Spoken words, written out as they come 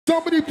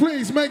Somebody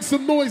please make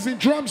some noise in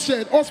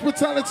Drumshed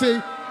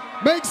Hospitality.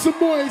 Make some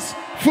noise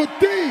for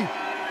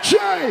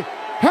DJ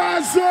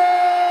Hazard!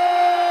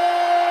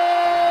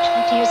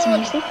 Want to hear some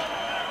music?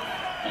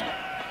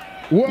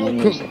 Welcome.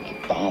 The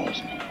music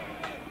bothers me.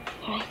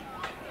 All right.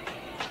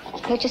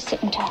 We'll just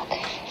sit and talk.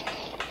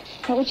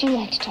 What would you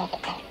like to talk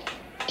about?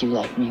 Do you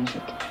like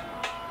music?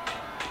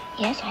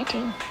 Yes, I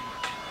do.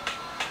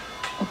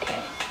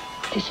 Okay.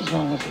 Just as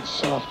long as it's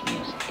soft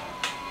music.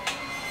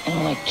 I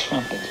don't like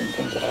trumpets and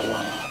things that are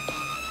loud.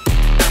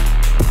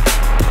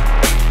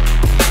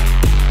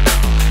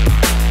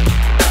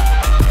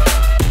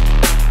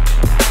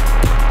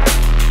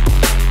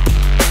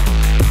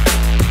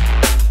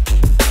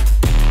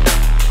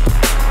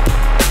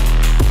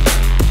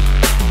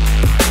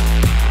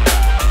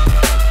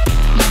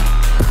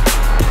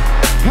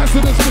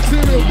 Hazardous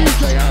material,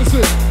 DJ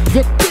Hazard,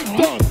 the big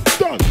done.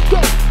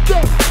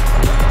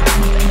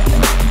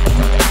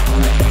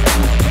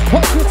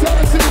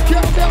 Hospitality,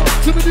 countdown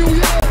to the new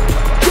year.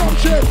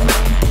 Drumshed,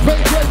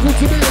 very grateful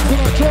to be here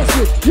tonight, trust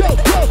me. Yo,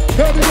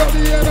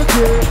 everybody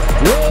energy.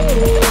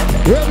 Whoa,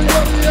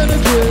 everybody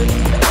energy.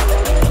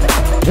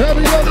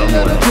 Everybody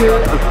energy.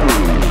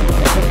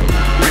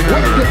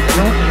 Welcome.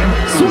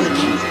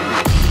 Switch.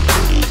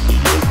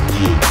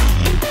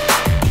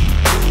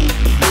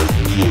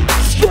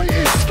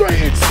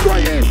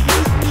 Straight in.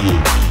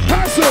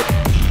 Hazard.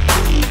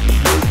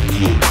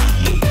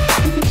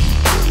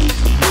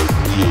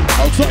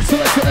 Outside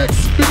selector X,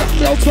 big up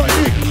the outside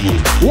Nick.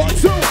 1,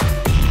 2.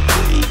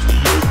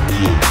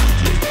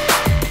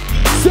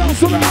 Sounds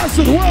of the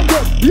Hazard,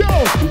 welcome. Yo.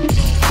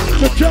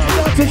 The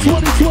countdown to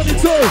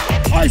 2022.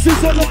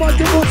 Isis on the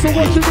microphone, so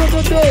what you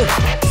gonna do?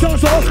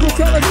 Sounds of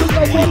hospitality,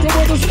 now welcome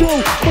on the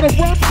stroll. For the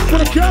rap, for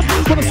the cap,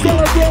 for the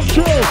solid rock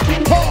show.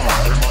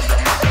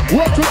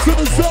 Welcome to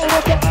the zone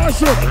of the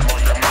Hazard.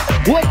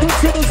 Welcome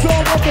to the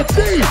zone of the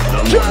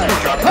DJ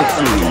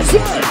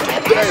Hazard.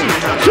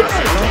 DJ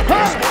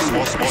Hazard.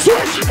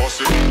 Switch.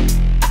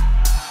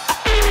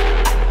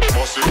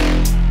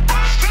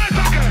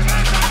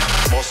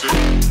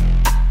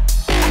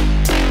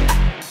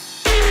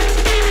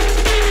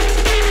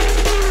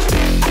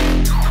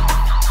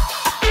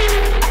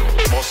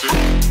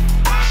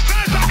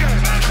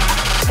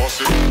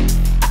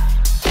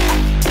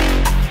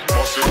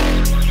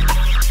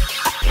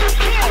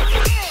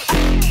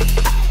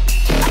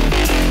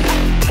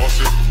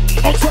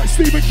 Outside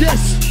Stephen,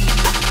 yes.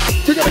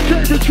 We got a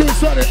Cambridge crew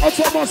inside it.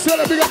 Outside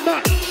Marcella, big up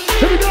Matt.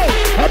 Here we go.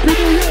 Happy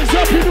New Year's,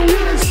 Happy New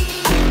Year's.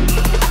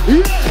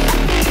 Yeah.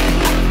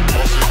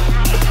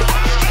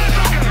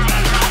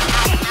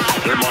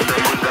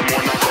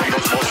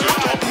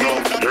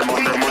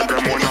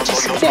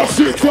 Boss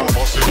it up.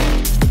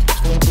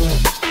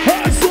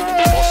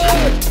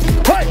 Hazard!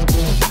 Hey!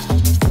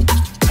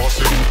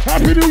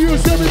 Happy New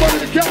Year's, everybody.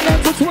 The countdown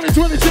to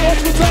 2022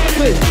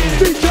 hospitality.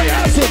 DJ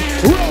Hazard,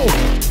 roll.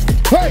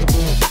 Hey!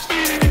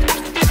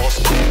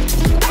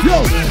 Yo,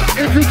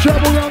 if you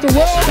travel around the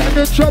world and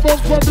you travel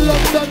from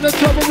London, you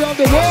travel around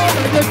the world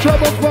and you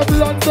travel from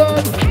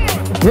London.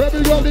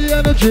 Heavy got the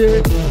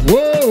energy.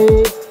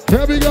 Whoa,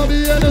 heavy got the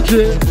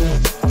energy.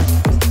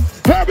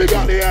 Heavy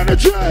got the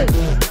energy.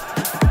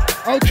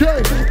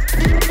 Okay,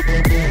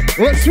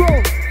 let's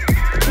roll.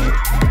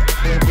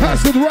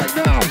 Hazard right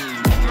now.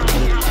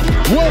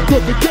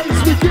 Welcome, the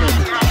games begin.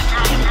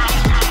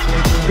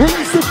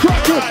 Release the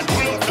cracker.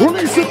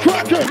 Release the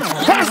cracker!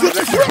 Hazard,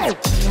 let's roll!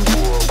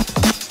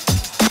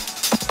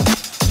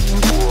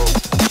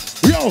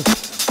 Yo!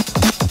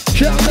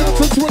 Countdown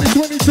to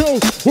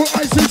 2022. Well,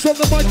 Isis on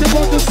the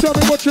microphone, just tell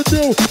me what you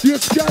do. You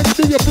scan,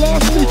 do your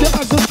blast, DJ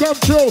Hazard come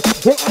true.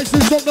 Well,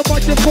 Isis on the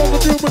microphone, the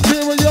new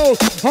material.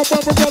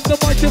 However, on the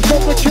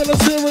microphone, the killer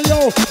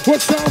cereal. What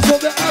sounds of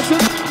the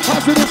Hazard?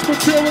 Hazardous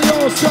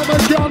material. Summer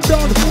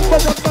countdown, from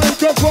the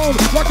microphone,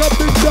 like a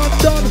big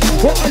done.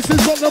 Well,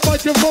 Isis on the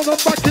microphone, I'm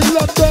back in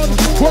London.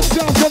 What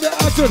sounds of the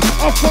Hazard?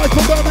 I fight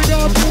for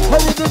Birmingham, her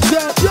in the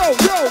town. Yo,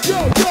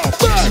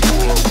 back!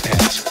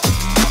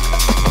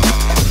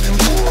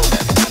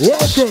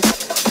 Welcome.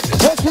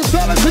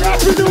 Hospitality,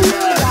 Happy New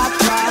Year!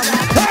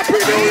 Happy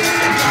New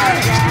Year!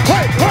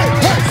 Hey,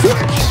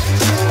 switch!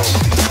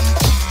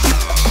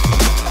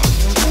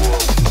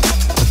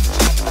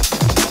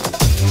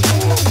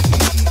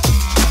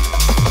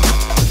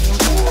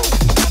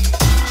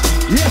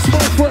 Yes,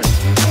 my friend.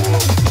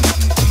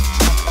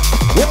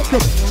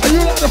 Welcome. And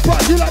you like the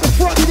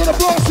front, you're gonna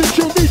blast it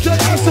to DJ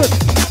Hazard.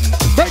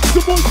 Make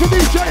some noise for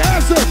DJ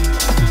Hazard.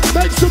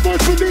 Make some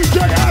noise for DJ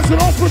Hazard.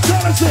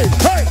 Hospitality.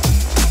 Hey!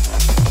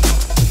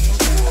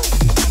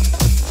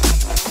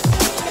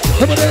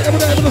 Every day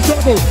with a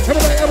struggle.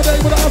 Every day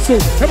with a hustle.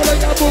 Every day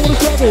with a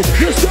struggle.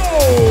 Let's go!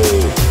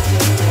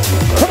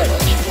 Hey!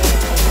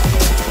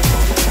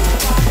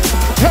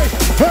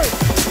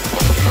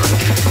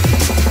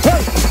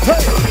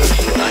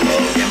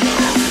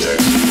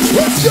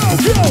 Let's go!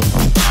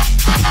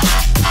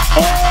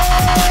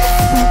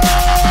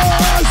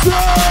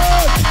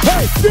 Hazard!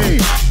 Hey,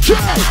 DJ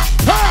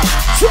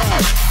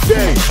Hazard!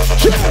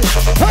 DJ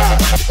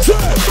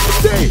Hazard!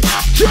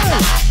 DJ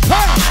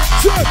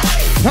Hazard!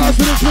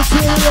 Hazard is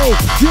material,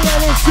 you know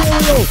I'm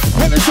serial.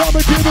 Anytime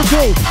I give it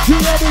to, you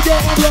know me go,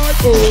 I'm like,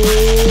 oh,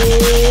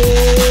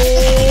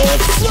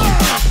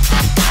 slap!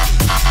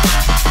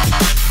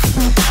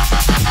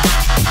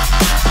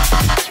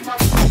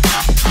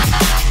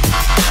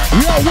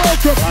 Yo,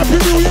 welcome, Happy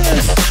New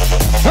Year's!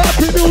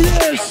 Happy New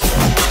Year's!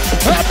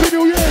 Happy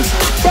New Year's!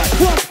 Back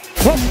front!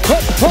 Hop,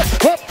 hop, hop,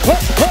 hop,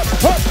 hop, hop,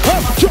 hop,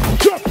 hop! Jump,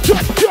 jump,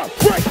 jump, jump!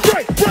 Break,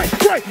 break, break,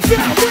 break!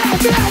 Now, now,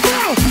 now,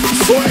 now!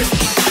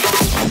 Switch!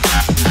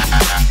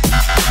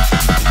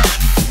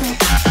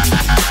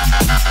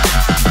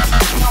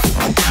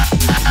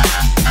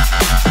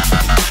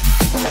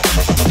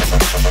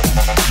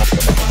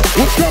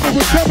 We're coming,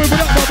 we're coming,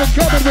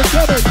 we're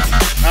coming!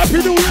 Happy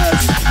New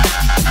Year's!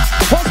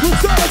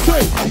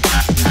 Hospitality!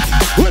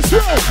 Let's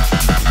go!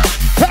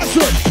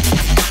 Hazard!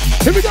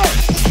 Here we go!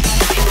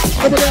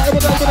 Every day with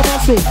the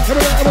muscle.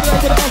 Every day with the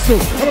hustle.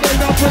 Every day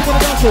now bring with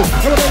the hustle.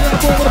 Every day now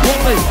bring with the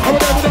party. Every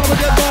day when I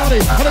get body.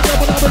 Every day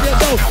when I get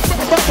down.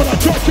 Back when I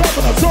jump,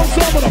 when I zone,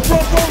 when I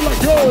front roll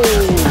like yo.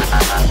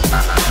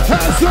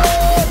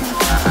 Hazard!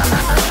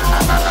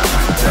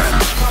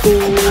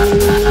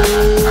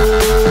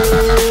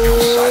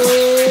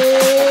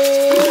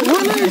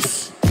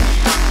 Release!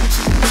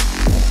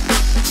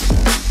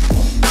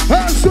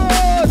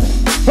 Hazard!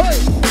 Hey!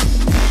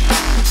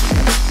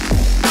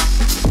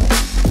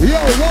 Yo,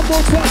 one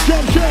more time,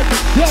 Drumsheds.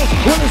 Yo,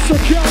 when it's the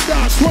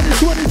countdown,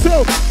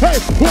 2022. Hey,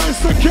 when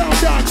it's the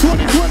countdown,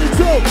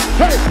 2022.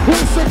 Hey, when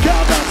it's the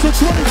countdown to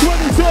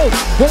 2022.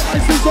 Well,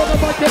 ice is on the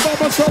mic and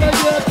Mama said I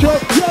get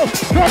jump. Yo,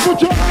 now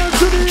put your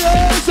hands in the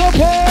air, it's a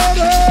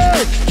party.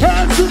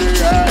 Hands in the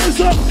air,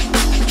 it's up.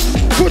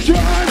 Put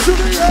your hands in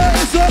the air,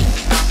 it's up.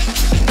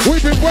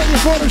 We've been waiting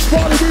for this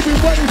party, we've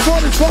been waiting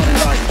for this party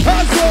like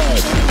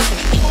Hazard.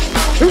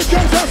 Here it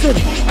comes, Hazard.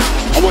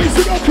 I want you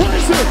to go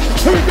crazy.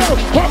 Here we go.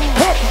 Hop,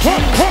 hop,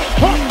 hop, hop,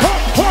 hop,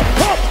 hop, hop,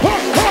 hop,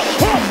 hop, hop,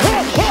 hop,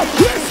 hop, hop.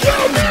 Let's go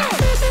now.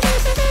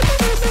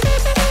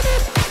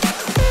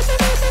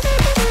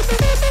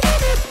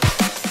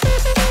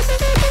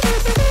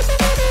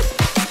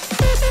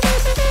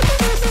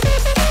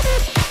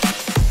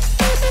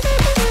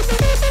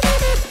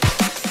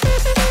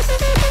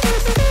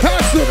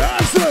 Hazard,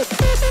 Hazard.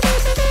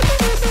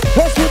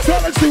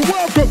 Hospitality,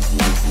 welcome.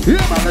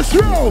 Yeah, man, let's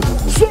roll.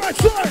 Slide,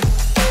 slide.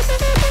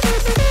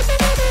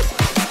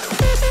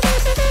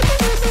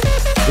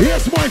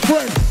 Yes, my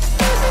friend.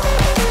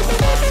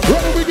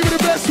 Brother, we give it the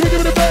best, we give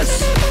it the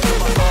best.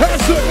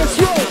 That's it, let's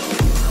roll.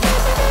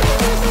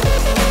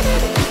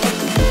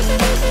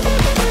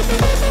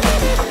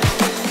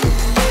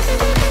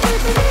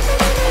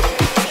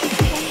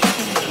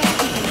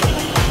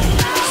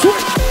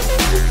 Switch.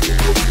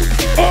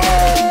 Oh,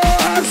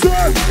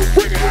 Hazard.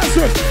 Bring it,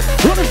 Hazard.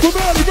 Running for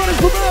Manny, running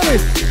for Manny.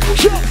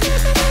 Jump.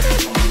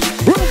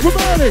 Running for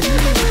Manny.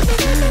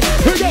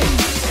 Here we go.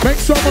 Make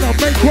someone up,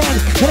 make one.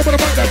 What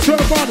about that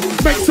turbine?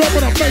 Make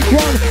someone up, make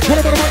one. What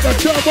about that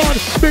turbine?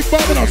 Big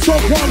bomb and a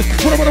soft one.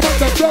 What about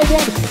that third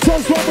one?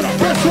 Toast one with a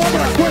best one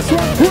with a quest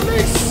one.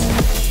 Release!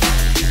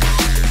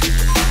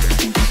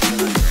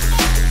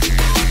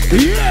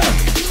 Yeah!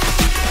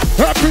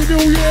 Happy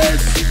New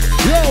Year's!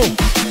 Yo!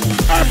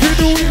 Happy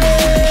New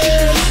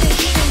Year's!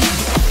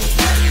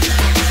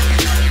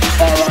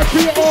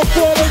 R.I.P. all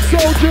fallen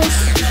soldiers!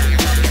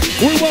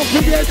 We won't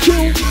forget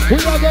you. We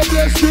are gonna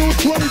bless you.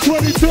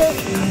 2022.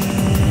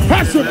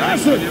 Hazard,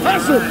 Hazard,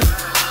 Hazard.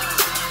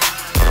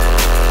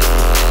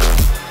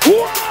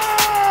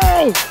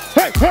 Wow!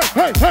 Hey, hey,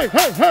 hey, hey,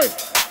 hey, hey.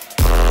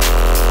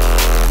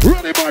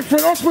 Ready, my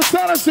friend.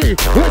 Hospitality.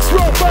 Let's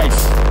roll bass.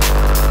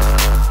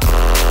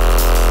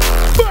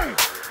 Bang.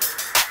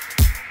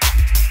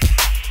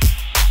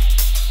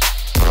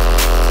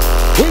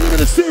 We're giving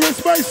a serious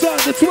bass line.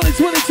 The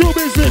 2022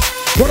 business.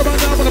 What about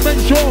now? I'm gonna make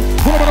sure.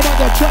 What about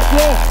the trap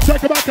floor?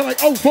 Take it back to like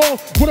 04.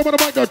 What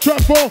about the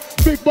trap floor?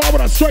 Big bar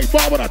with a straight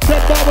bar with a 10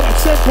 bar with a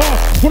 10 bar.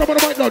 What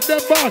about the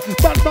dead bar?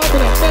 Bad man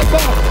with a 10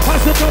 bar. I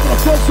said come with a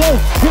front soul.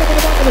 What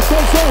about the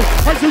front soul?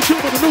 I said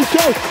shoot with a new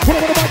show. What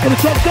about the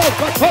drum show?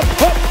 Like hop,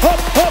 hop, hop,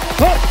 hop,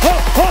 hop,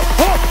 hop, hop,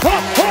 hop, hop,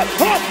 hop,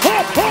 hop,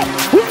 hop, hop.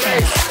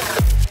 Release!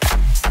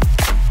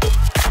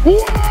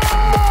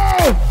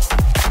 Wow!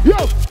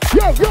 Yo!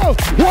 Yo, yo,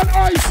 when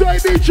I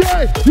say DJ,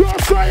 you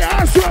say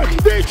Hazard.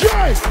 DJ,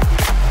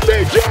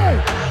 DJ,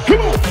 come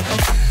on.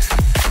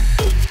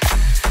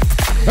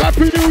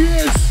 Happy New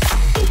Year's.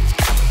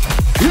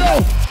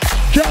 Yo,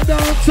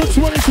 countdown to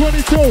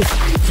 2022.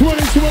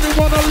 2021,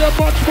 I live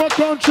much more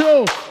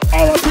control.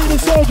 R.I.P. the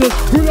soldiers,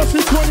 we lost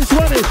in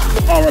 2020.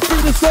 R.I.P.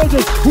 the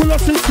soldiers, we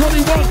lost in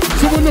 21.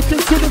 So we're looking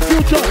to the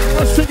future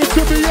and singing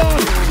to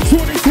beyond.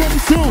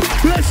 2022,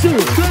 bless you,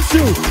 bless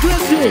you,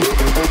 bless you.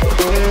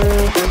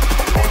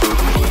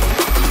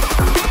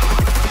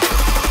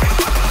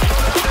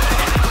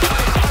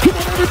 Come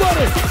on,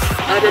 everybody,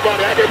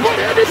 everybody,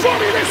 everybody,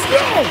 everybody, let's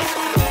go.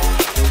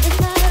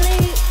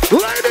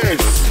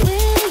 Ladies,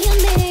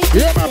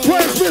 yeah, my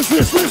players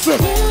business, listen.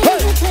 Hey.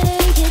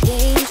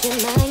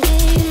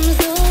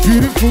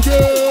 Beautiful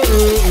girl.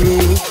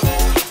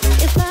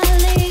 If I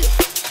leave,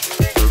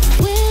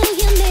 will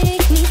you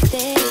make me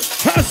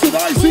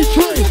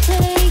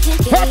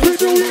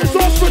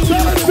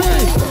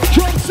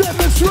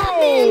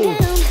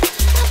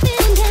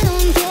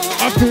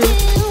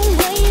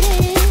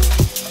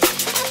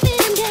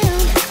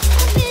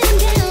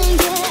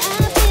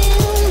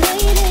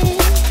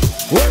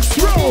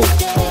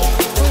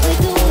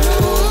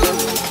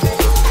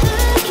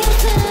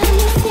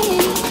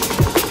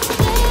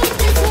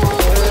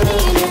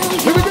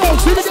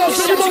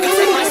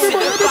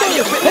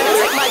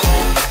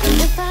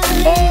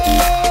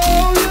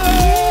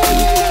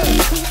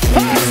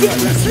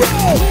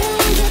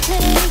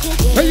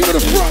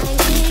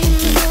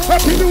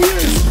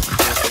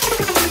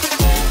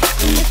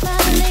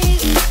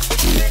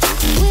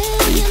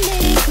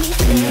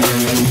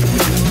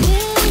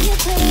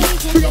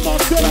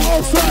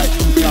outside,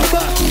 we are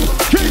back.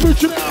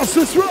 Cambridge in the house,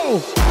 let's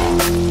roll.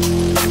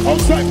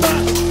 Outside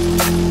back.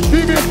 Do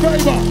me a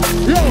favor.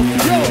 Yo,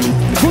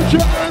 put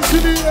your hands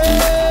in the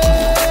air.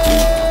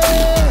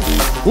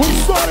 We're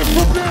starting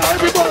from now,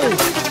 everybody.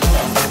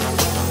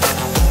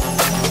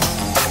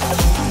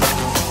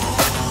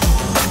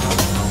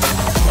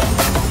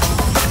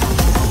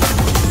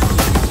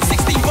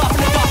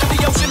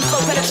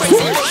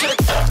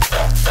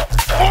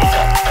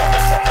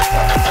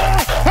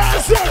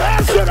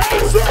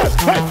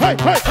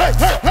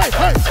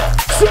 Hey.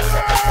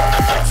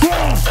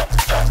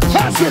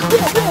 Hazard,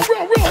 roll.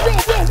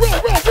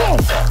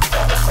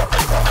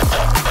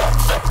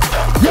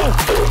 Yo,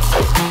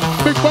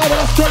 big bar,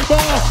 straight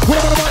bar. What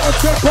about the mic,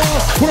 straight bar?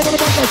 What about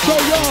the mic, show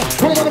ya?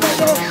 What about the mic,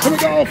 here we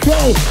go,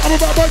 flow. I'm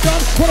about my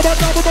gun. What about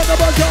now? I'm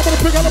gonna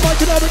pick on the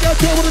mic and now we got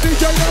to with the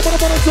DJ. Now I'm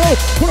on the show.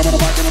 What about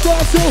the mic in the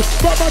dance too?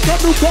 Got my gun,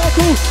 new car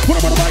too. What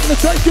about the mic in the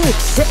take you?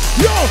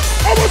 Yo,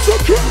 I want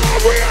some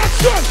crowd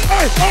reaction.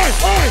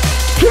 Hey.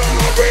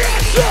 Crowd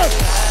reaction.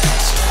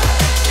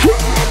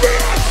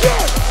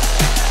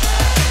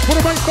 What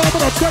about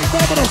I'll take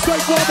one.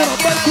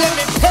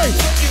 Hey,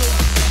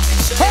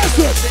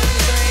 Hazard,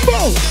 Mo,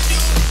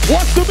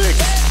 what's the mix?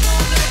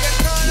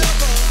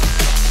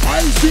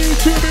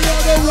 IC3, we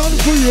are the run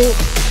for you.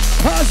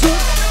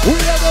 Hazard, we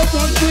are the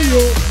run for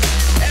you.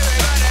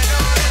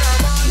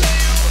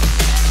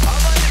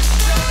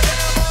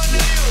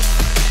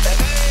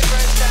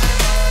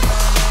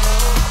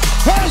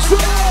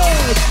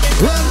 Hazard,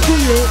 run for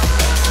you.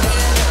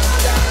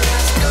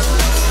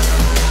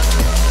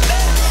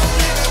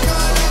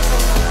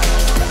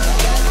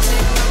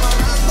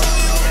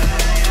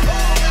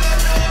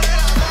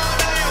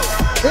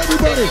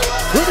 Everybody,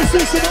 let me see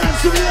some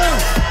hands in the air.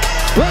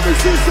 Let me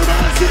see some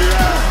hands in the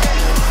air.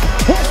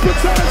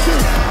 Hospitality,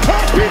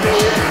 Happy New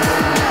Year!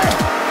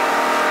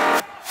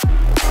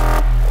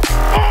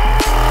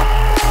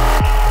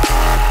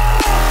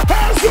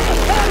 Hazard!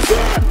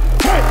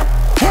 Hey!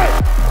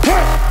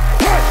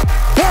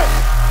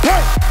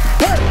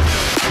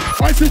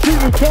 IC3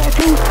 will talk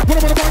you. What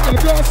about the mic and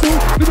the blast you?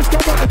 Let me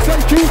stop and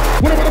take you.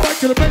 What about the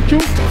mic and the make you?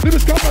 Let me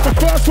stop on the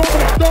first one,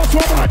 but I dance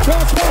one, but I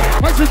dance one.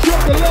 IC3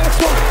 on the last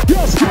one. Yo,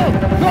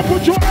 now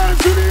put your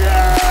hands in the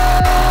air.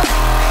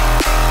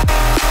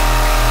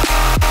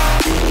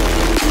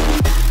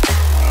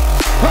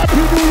 Happy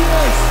New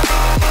Year's.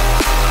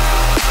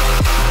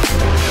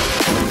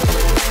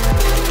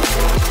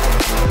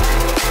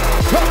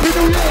 Happy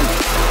New Year's.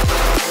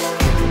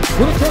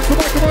 When it comes to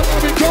microphone,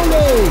 I'm in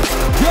Golo.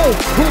 Yo,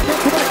 when it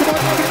comes to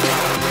microphone, I'm in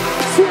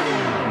Swing.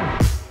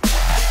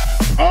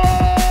 Oh!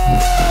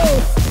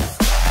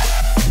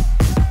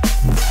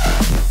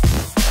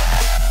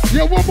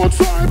 Yeah, one more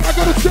time. I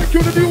gotta take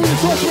you to New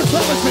Year's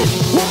hospitality.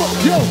 One more.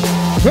 Yo,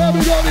 have we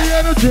got the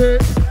energy?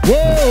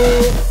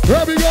 Whoa,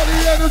 have we got the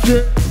energy?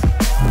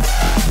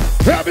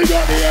 Have we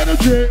got the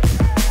energy?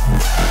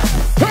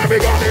 Have we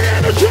got the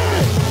energy?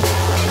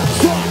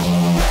 Stop.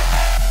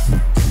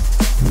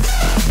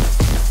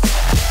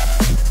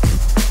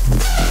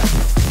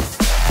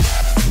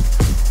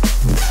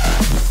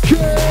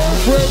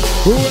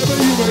 Whoever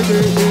you may be,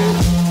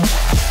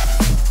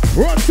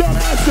 what's on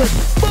Hazard?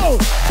 Boom!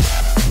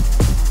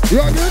 You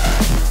all good?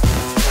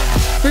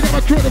 We got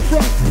my crew in the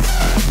front.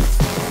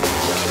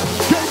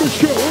 Cambridge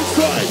crew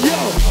inside, yo!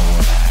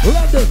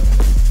 London,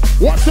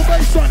 what's the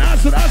baseline?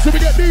 Hazard, we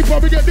get deeper,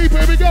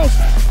 here we go.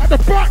 At the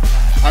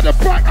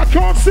back, I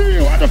can't see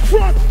you. At the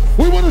front,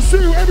 we want to see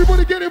you.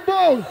 Everybody get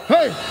involved.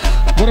 Hey,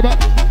 what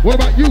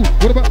about you?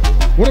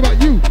 What about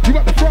you? You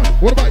at the front.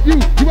 What about you?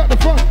 You at the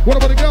front. What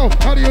about the girl?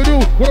 How do you do?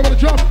 What about the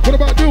jump? What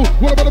about you?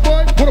 What about the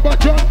boy? What about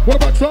John? What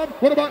about Tom?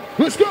 What about?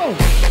 Let's go.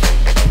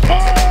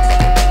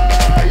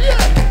 Yeah.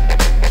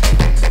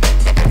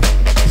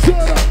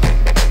 Shut up.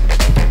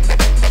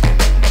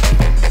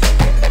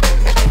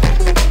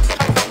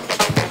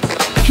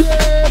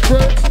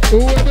 Carefree,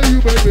 whoever you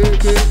may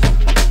be.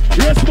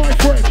 Yes, my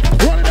friend.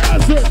 Running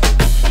Hazard.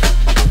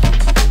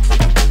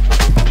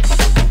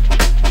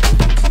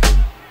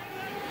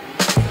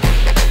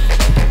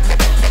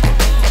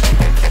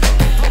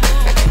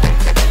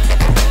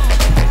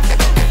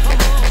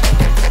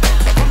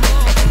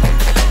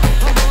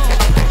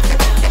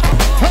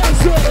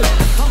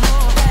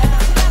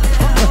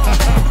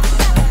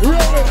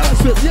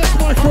 Yes,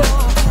 my friend.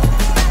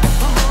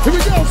 Here we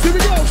go.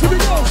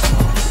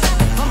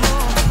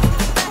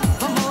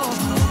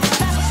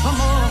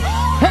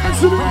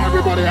 Hands in the air,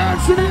 everybody,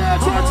 hands in the air.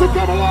 Time to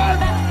come alive.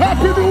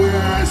 Happy New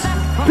Year's.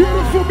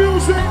 Beautiful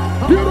music,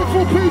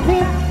 beautiful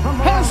people.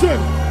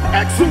 Hazard,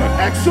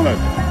 excellent.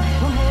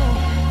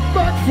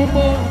 Back for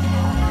more.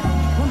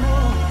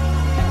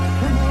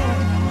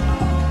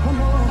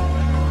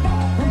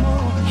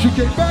 She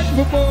came back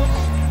for more.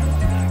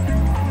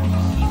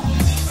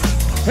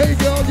 Hey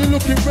girl, you're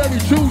looking very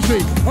choosy.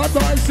 I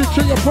thought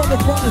IC3 upon the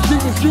front and she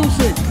was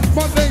juicy.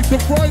 Monday to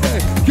Friday,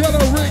 get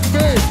a ring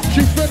made.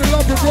 She fell in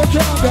love with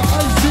Roger under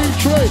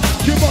IC3.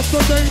 Give us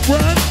the name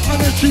brand and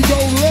then she go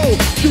low.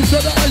 She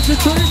said the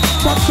IC3,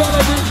 my son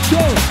of it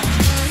show.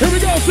 Here we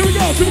go, here we go,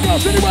 here we go,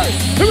 anyway.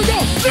 Here we go.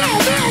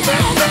 Now.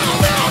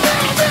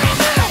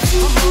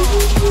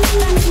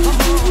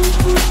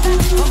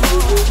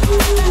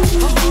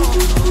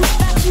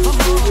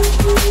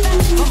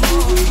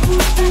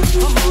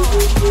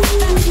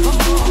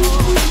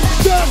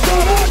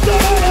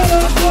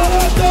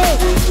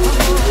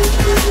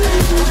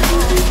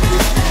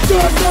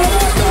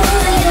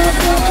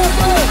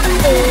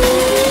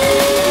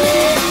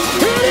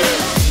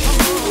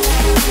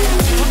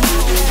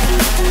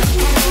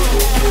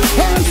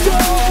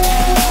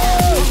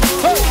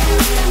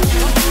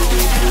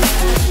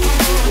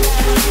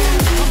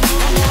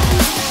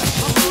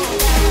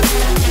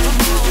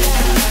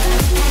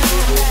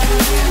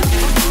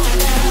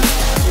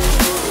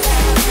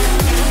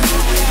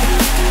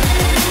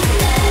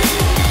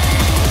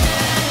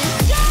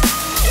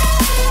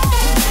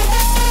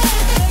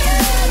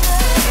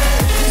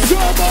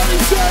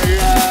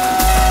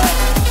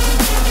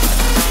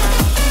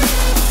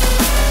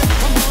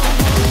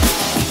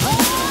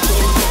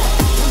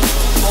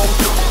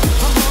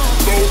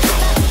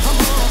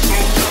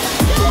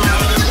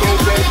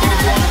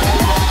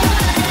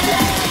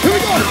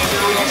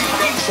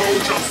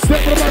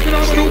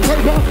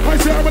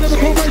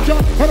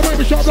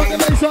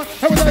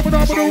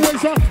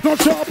 Not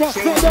sharper,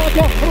 not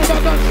darker. What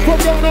about that from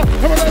Ghana?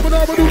 Have a label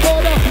now with a new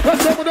border.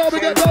 Let's go now we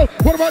get low.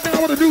 What about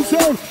now with a new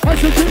zone? I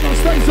should keep my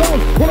stay zone.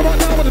 What about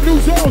now with a new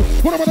zone?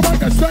 What about the mic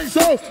that stay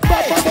so?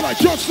 Bad man like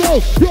just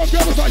so. Your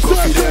girl is like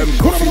Cersei.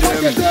 What about the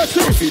mic that dirty?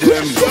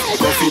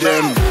 Coffee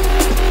them.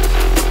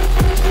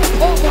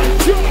 Oh my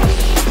gosh.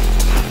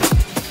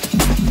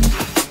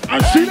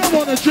 And she don't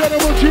want a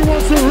gentleman, she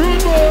wants a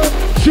rude boy.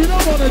 She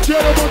don't want a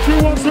gentleman, she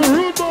wants a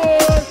rude boy.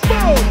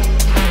 Boom.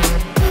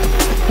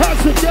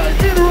 That's the game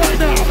in right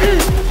now. In.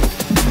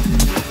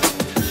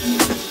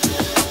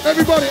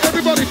 Everybody,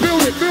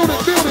 build it. In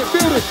it.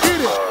 Build it.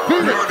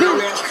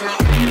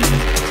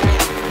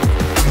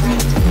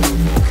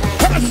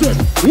 Hazard,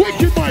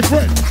 wicked, my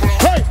friend.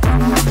 Hey.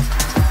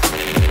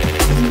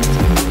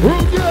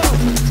 Rude girl.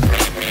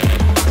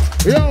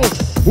 Yo,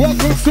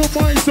 welcome to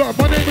my sir.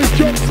 My name is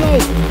Jon Snow.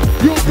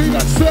 You'll be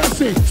that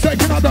Cersei,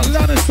 taking out that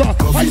Lannister.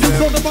 I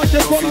just on the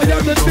microphone, I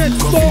am the next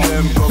star.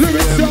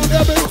 Lyrics sound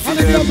epic, and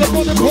the others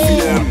on the ball.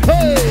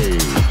 Hey!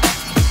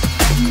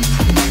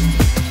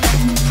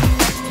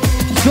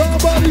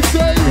 Somebody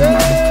say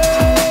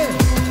yeah!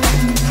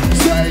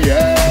 Say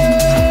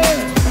yeah!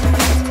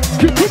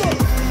 Come on!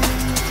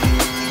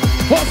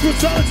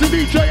 Hospitality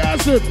DJ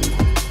Hazard.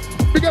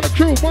 We got a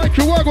crew,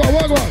 Michael,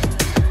 wagwan.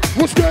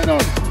 What's going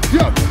on?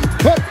 Yeah.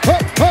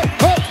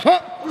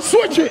 Up.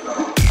 Switch it.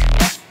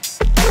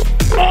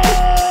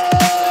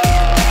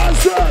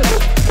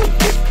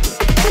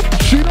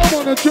 She don't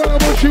want a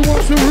gentleman, she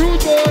wants a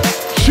rude boy.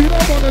 She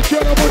don't want a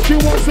gentleman, she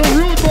wants a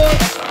rude boy.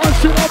 And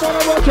she don't want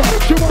a Roger,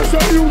 she wants a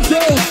new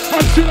zone.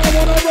 And she don't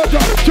want a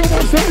Roger, she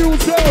wants a new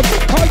zone.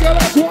 I got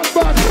like one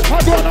back, I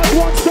got like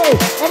one soul.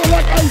 I don't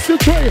like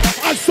IC3,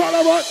 I saw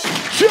that one.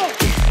 Jump.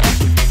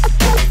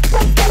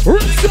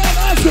 Rinse out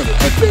acid,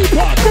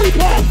 deeper.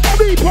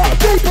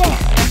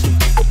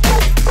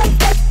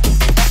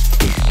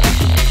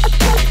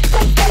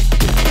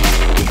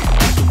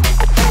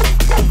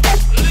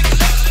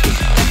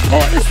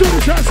 Alright, let's do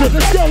this acid.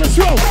 Let's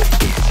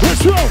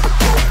roll.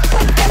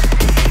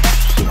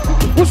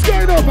 What's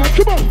going on, man?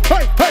 Come on.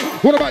 Hey.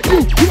 What about you?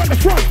 You at the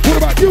front. What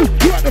about you?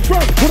 You at the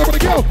front. What about the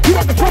girl? You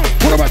at the front.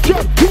 What about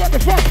John? You at the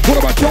front. What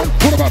about John?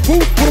 What about Boo?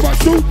 What about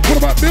Sue? What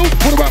about Bill?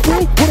 What about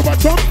Will? What about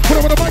Tom? What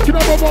about the mic? You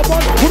know what?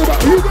 What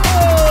about Hugo?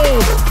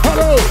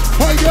 Hello.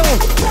 Hi, girl.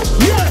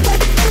 Yeah.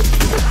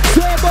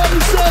 Somebody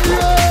say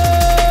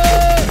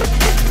yeah.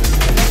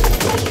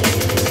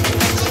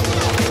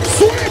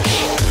 Switch.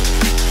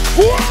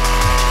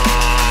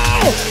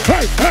 Wow.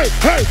 Hey.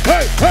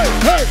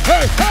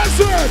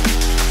 Hazard.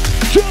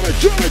 Drum it.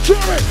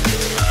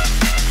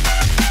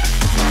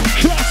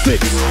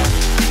 Classics.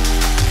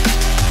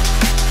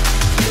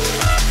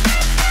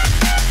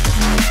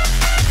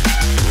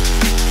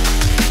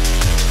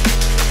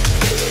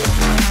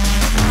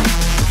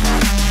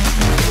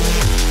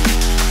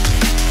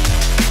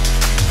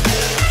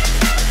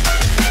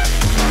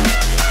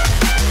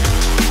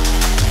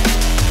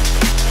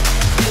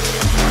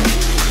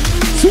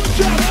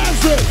 Switch out,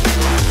 Hazard.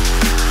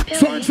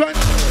 Sign.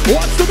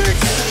 Watch the mix.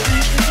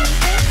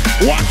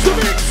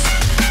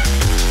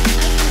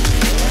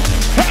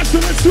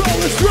 Hazard,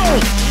 let's roll.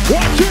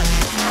 Watch it.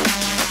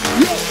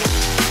 Yo.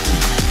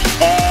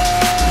 Oh,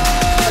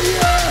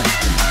 yeah.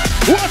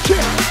 Watch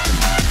it.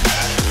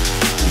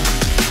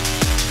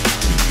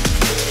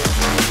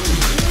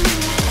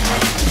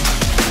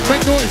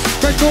 Make noise.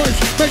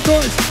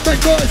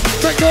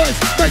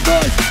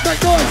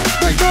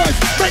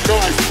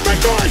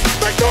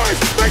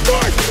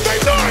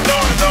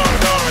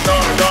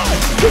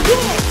 Come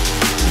on.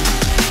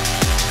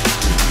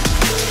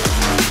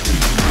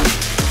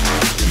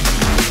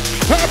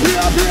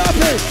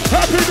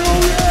 Happy New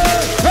Year!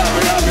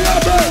 Happy!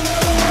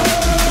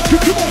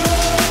 Come on!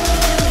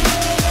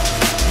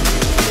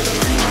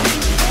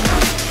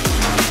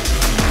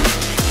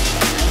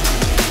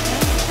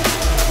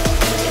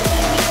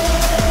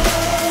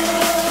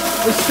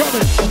 It's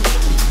coming.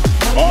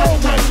 Oh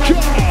my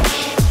gosh.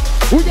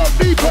 We got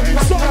deeper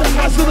inside the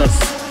hazardous.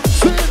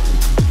 Sin.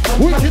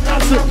 Wicked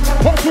acid.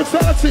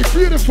 Hospitality.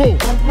 Beautiful.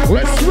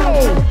 Let's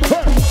roll.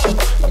 Hey.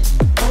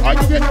 I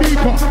can get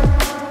deeper.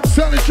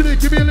 Sound engineer,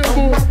 give me a little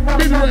more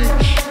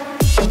mid-range.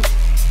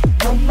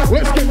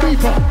 Let's get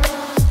deeper.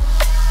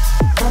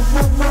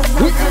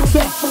 We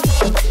enter.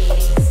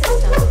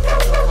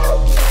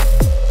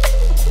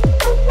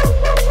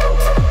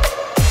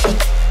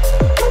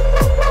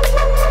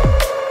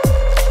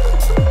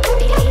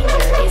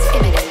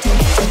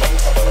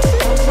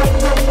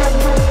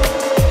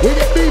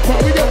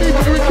 We get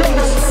deeper, here it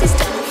comes.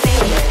 System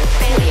failure.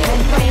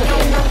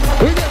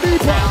 We get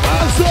deeper,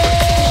 answer.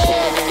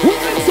 We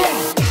enter.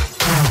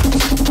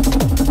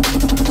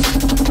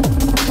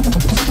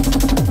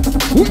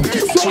 We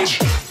enter.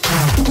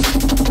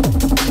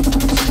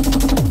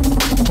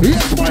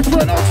 Yes, my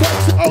friend,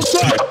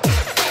 outside.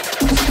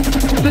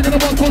 Thinking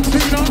about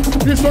Contina,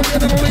 this one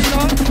getting a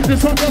leaner,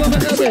 this one getting a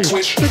heavy.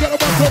 Thinking about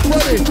top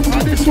ready,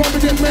 and this one we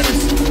get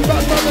menace.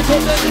 That man we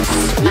got Dennis.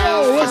 Yo,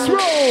 let's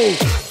roll.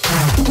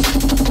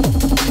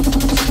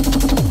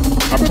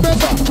 And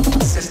remember,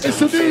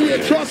 it's a new year,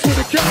 trust me,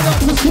 the countdown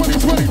to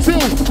 2022.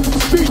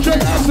 DJ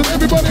Hazard,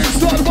 everybody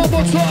inside one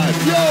more time.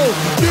 Yo,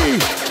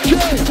 DJ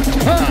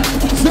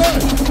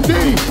Hazard,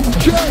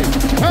 DJ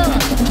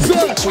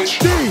Hazard,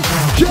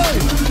 DJ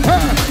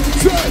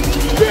Hazard,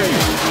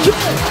 DJ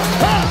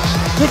Hazard,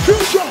 the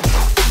future.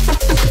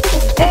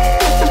 Oh,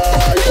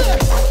 yeah.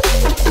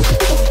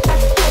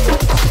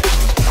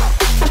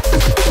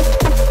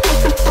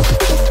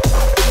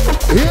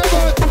 Yeah,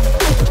 man.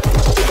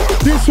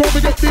 This one we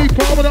get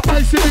deeper, I'm gonna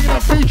ice it, we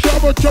gonna feature, I'm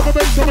gonna jump a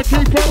bass, I'm gonna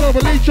keep on, I'm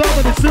gonna leech out, I'm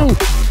gonna still.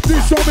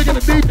 This one we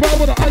gonna deeper, I'm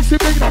gonna ice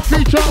it, we gonna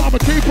feature, I'm gonna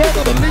keep on, I'm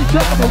gonna leech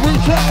out, I'm gonna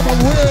reach out, I'm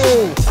gonna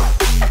real.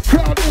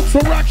 Crowd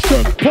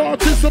interaction,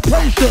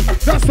 participation,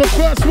 that's the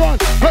first one.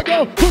 I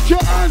go, put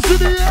your hands in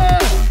the air.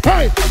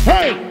 Hey,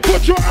 hey,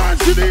 put your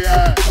hands in the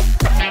air.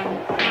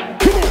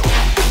 Come on.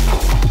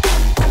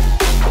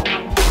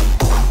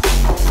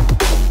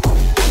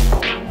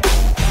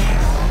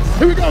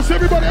 Here we go, so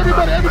everybody,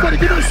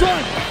 give me a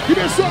sign. Give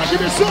me a sign.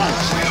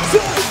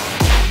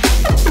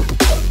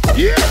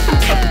 Yeah!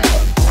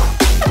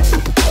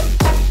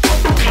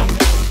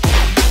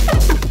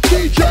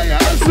 DJ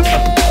Hazard!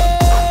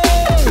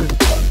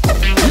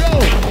 Yo,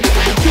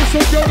 this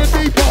will go the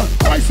deeper.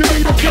 Ice and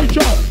need a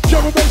future.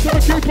 Jump and bass on a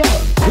keeper.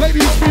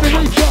 Ladies be the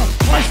reacher.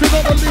 Ice and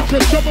not a leecher.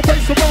 Jump and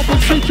bass on one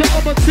procedure.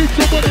 I'm a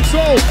teacher, but it's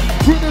all.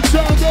 Rhythm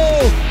sound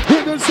gold.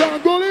 Rhythm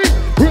sound gully.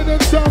 Rhythm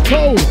sound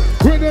cold.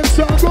 Rhythm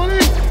sound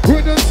gully.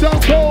 Rhythm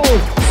sound cold.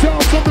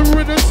 Sound from the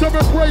rhythm.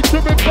 Celebrate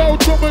to me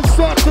bold. From the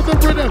start to the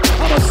rhythm.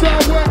 I'm a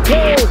sound wet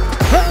cold.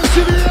 Hands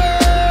in the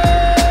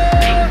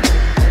air.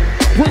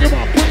 Bring him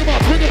up.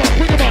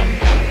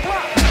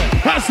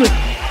 Hazard.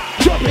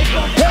 Jump it.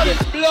 Head it.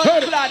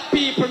 Blood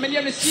people.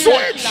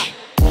 Switch.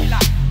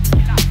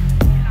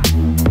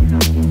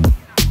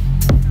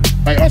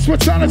 Hey,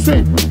 hospitality.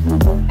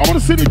 I want to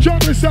see the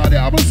junglers out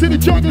there. I want to see the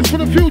junglers for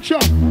the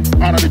future.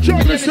 Out of the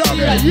junglers out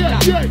there. Yeah.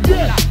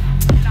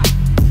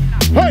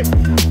 Hey,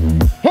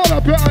 hold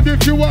up your hand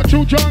if you want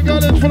two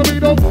junglers. Follow me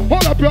though.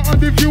 Hold up your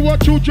hand if you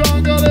want two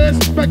junglers.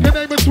 Make a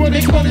name in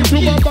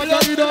 2022. My bag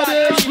of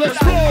this. Let's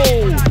go.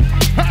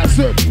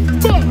 Hazard.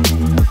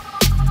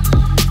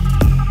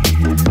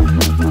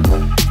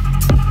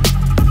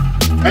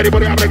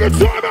 Anybody having a good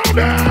time out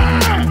there?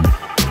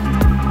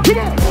 Come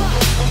on.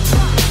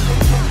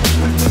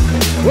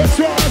 Let's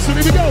try Hazard.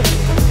 Here we go.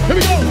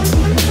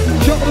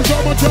 Jump on the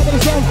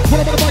zone. What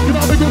about the mic and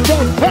I'll be good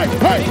fun. Hey.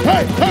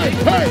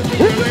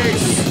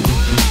 Release.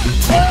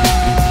 Oh,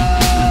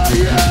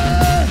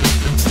 yeah.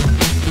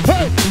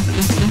 Hey.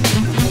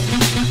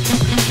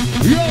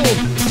 Yo.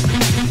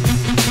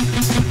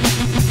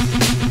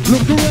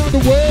 Look around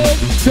the world.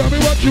 Tell me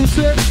what you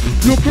say.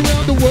 Look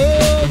around the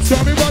world.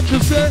 Tell me what you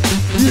say.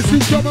 This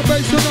is drum and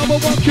bass, the number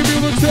one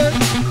community.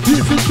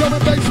 This is drum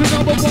and bass, the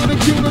number one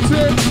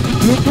community.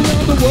 Look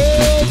around the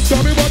world.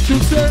 Tell me what you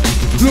say.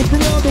 Look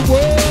around the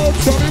world.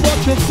 Tell me what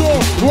you saw.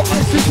 What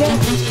ice is on?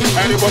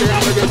 Anybody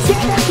having a good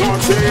time? I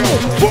can't see you.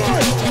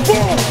 5,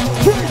 4,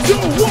 3,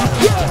 2, 1,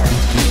 go.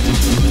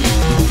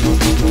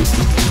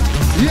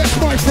 Yes,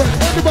 my friend.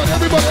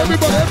 Everybody.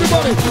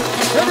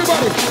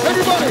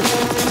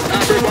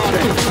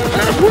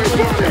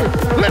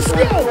 Let's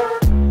go.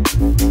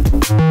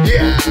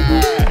 Yeah.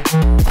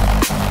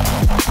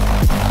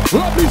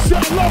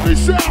 Lovely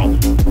sound.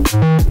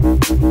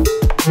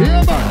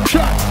 Yeah, man.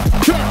 Clap.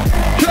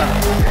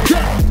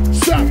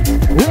 Stop.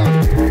 Run.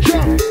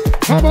 Jump.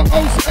 I'm an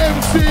host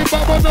MC,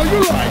 but I know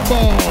you like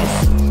bars.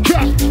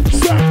 Clap.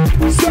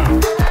 Stop.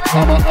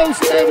 I'm an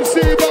host MC,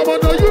 but I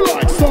know you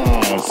like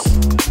stars.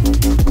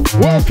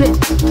 Welcome.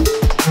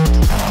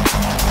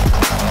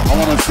 I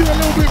want to see a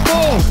little bit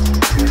more.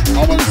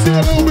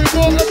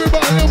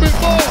 Everybody, a little bit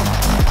more.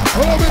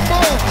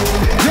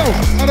 Yo,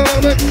 a little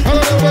bit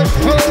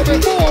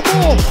more.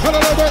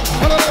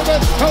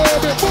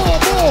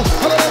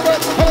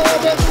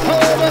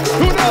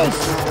 Who knows?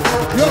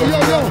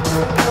 Yo.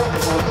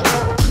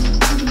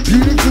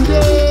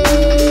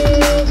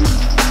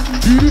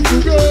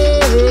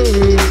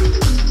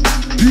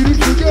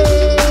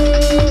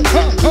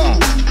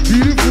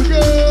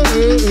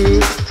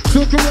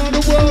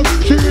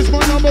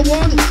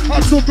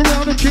 look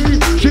around the key.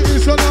 She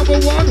is a number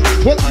one.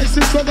 Well,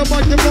 ISIS on the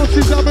microphone,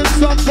 she's having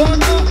some fun.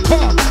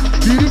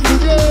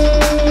 Beautiful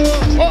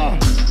girl.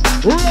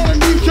 Right,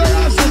 DJ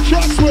Hazard,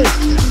 trust me.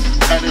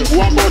 And it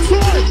one more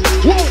time.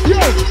 Whoa, yo,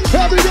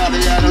 have you got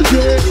the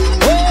energy?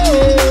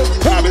 Oh,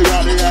 have you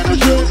got the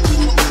energy?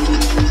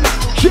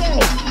 Joe.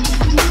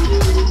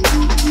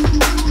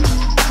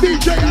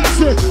 DJ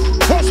Hazard,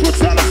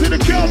 hospitality to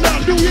kill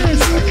now, New Year's.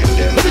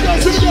 Here we go,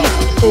 here we go.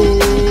 Oh,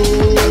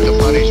 the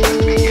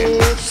punishment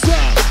begins.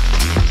 Stop.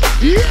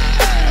 Yeah.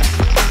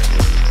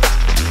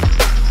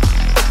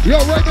 Yo,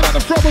 right now,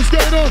 the front, what's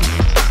going on?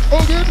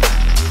 All good?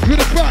 You in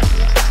the back.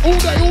 All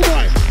day, all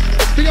night.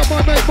 Big up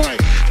my mate, Mike.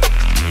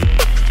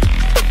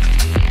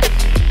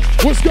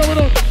 What's going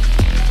on?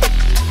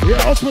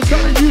 Yeah,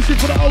 hospitality usually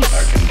for the host.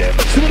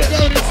 So we're not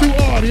going in too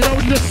hard, you know,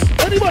 just...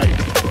 Anyway.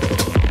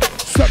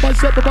 Step by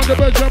step among the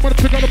birds, I'm gonna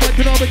pick on the mic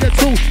and I'm gonna get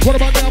two. What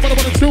about now, what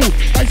about a two?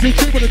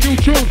 IC3 with a new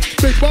tune.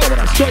 Big bar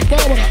with a straight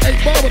bar with a 8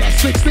 bar with a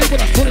 16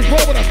 with a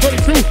 24 with a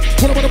 32.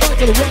 What about the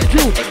mic with a right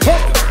cue? Hop,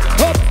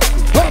 hop,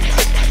 hop,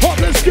 hop,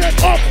 let's get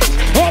up,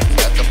 up,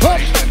 up,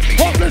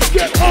 up, let's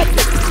get up,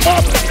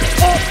 up,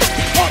 up,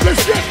 up,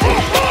 let's get up,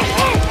 up,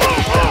 up,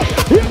 up, up.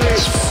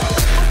 Release.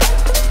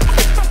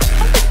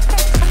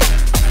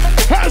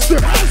 Hazard,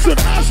 Hazard,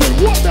 Hazard,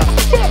 what the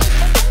fuck?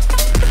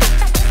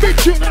 Big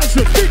tune,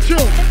 Hazard, big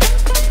tune.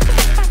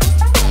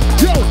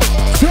 Yo,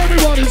 tell me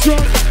what is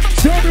right,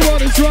 tell me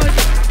what is right.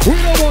 We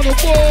don't wanna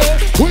war,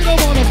 we don't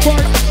wanna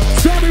fight.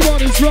 Tell me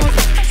what is right,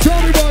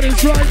 tell me what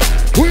is right.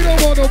 We don't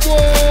wanna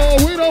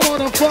war, we don't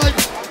wanna fight.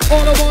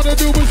 All I wanna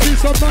do is see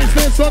some nice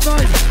dance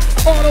tonight.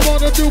 All I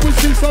wanna do is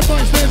see some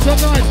nice dance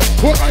tonight.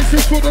 What I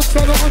see for the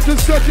tunnel, I'm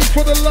just searching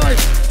for the light.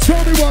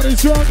 Tell me what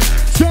is wrong,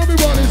 tell me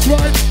what is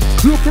right.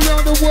 Look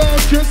around the world,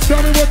 just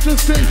tell me what you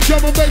see. Drum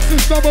and bass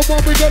is number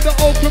one, we got the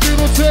whole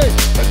community.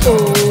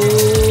 Oh,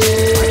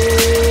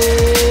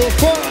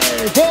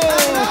 5, 4,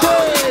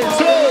 3,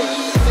 2.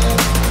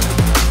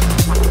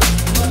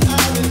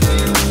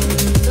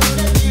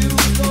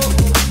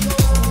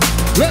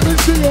 Let me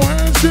see your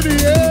hands in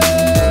the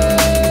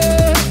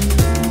air.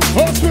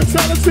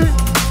 Hospitality.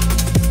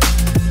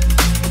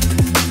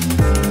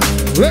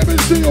 Let me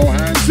see your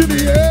hands in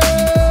the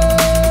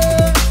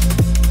air.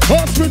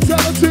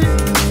 Hospitality.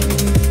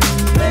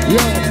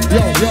 Yo,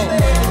 yo, yo.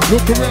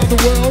 Look around the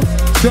world.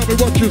 Tell me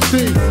what you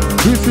see.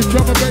 This is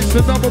drum and bass,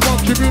 the number one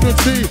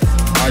community.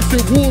 I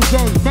see war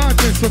zones,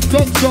 madness and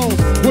dog zones.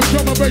 With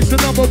drum and bass, the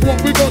number one,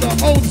 we got our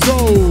own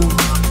zone.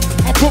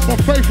 I put my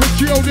faith in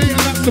G.O.D. and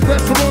that's the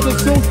best of all the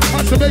soul.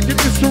 I to make it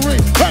history.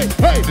 Hey,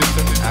 hey.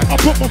 I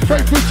put my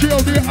faith in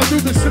G.O.D. I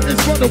do this in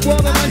front of the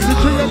world and I see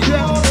G.O.D.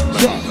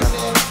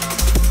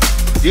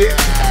 Yeah,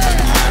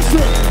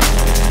 Hazard.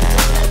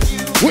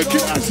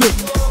 Wicked Hazard.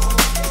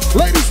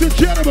 Ladies and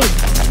gentlemen,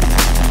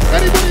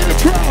 anybody in the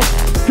crowd,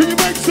 can you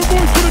make some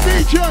noise for the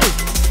DJ?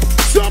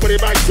 Somebody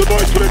make some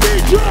noise for the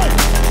DJ.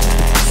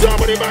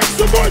 Somebody make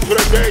some noise for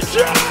the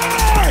DJ.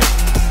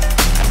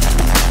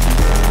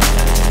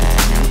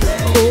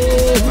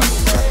 Oh,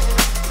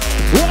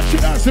 watch it,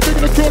 Hazard. Big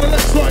in the corner,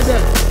 left side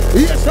there.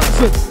 Yes,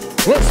 Hazard.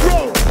 Let's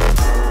roll.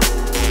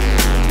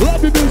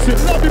 Love your music,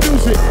 love your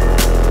music.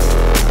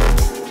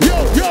 Yo,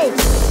 yo.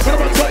 What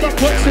am I talking about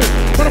crazy?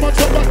 What am I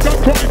talking about gun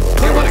crime?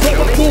 What am I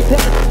talking about full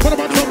crime? What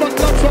am I talking about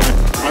love time?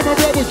 I'm a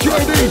rebel with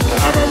J.D. I'm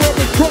a rebel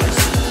with Christ.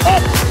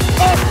 Up,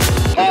 up,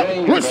 up.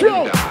 Let's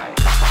roll.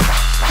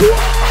 Whoa!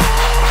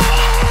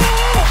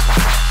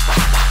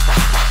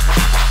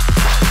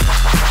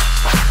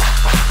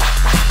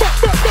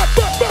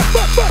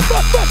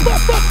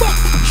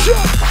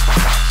 Shut.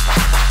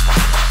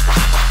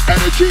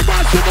 Energy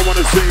master, I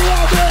wanna see you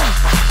out there.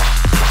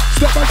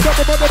 Step by step,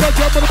 I'm on the bench,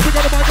 I'm gonna pick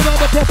on the mic and I'm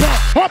gonna pop up.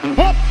 Hop,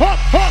 hop, hop,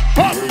 hop,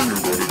 hop.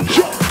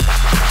 Shut.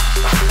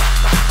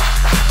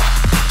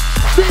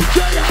 DJ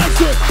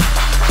Hazard.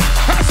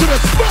 Hazard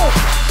and smoke.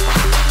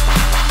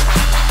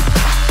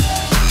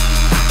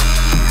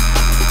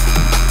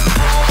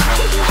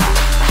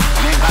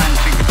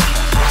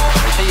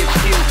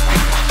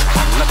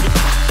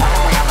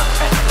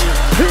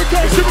 Here it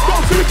goes, here it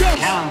goes, here it goes.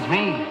 Challenge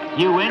me.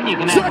 You win, you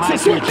can have my 2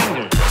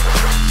 fingers.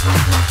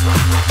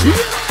 Yeah!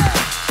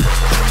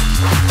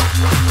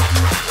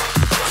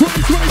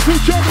 2022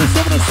 journalists,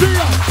 I'm gonna see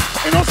ya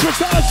in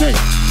hospitality.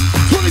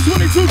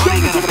 2022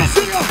 journalists, I'm gonna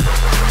see ya.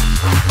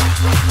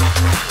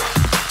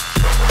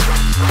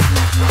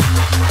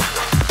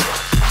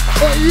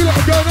 Hey, you lot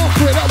are going off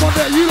for it, that one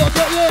there, you lot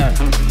got, yeah.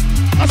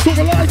 That's what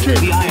I like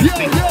it.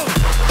 Yeah, yeah.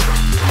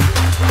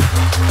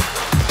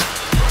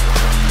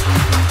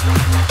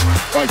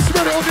 Right,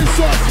 spread it on this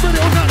side, spread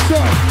it on that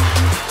side.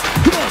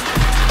 Come on.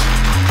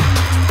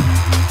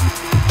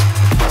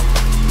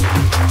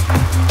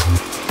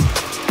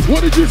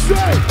 What did you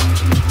say?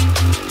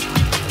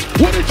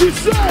 What did you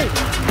say?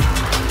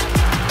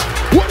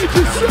 What did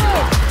you say?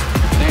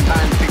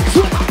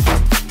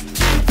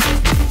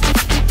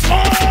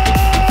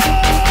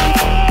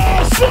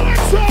 Oh,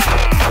 Selector!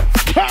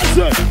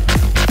 Hazard!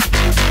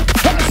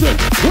 Hazard!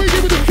 We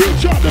give it the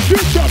future, the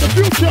future, the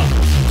future!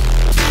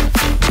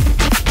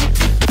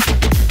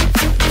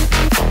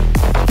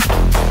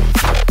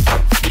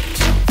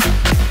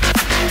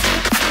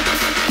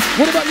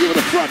 What about you in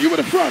the front? You in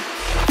the front?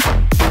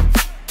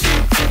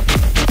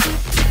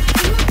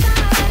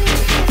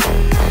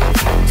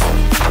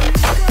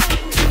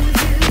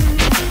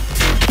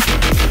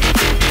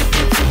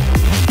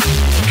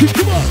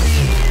 Come on.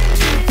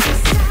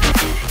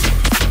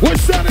 We're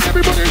standing,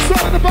 everybody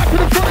inside, in the back, in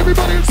the front,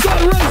 everybody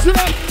inside. Raise it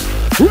up.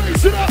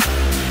 Raise it up.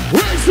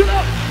 Raise it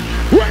up.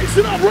 Raise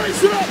it up.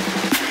 Raise it up.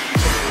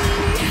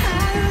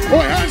 All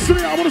right, hands to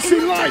me. I want to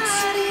see lights.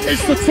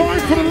 It's the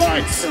time for the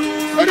lights.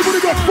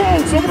 Anybody got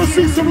phones? I want to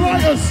see some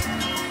lighters.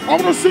 I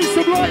want to see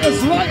some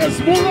lighters. Lighters.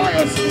 More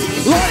lighters.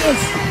 Lighters.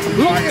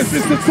 Lighters.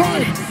 It's the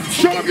time.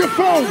 Show up your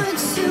phone.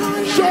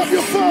 Show up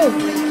your phone.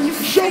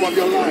 Show up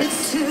your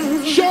lights.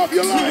 Show up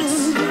your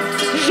lights.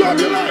 Show up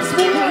your lights.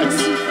 More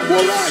lights.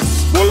 More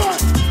lights. More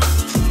lights.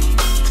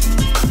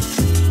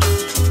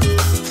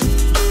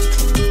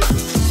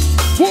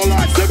 More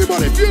lights,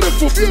 everybody.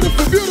 Beautiful,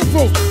 beautiful,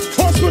 beautiful.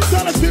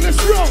 Hospitality,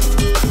 let's roll.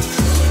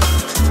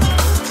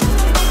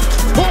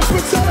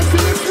 Hospitality,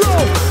 let's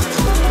roll.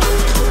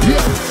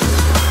 Yeah.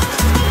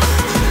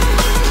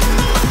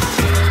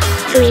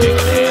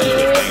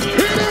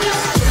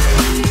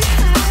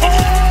 Oh,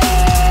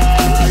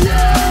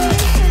 yeah.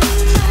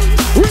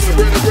 Rhythm,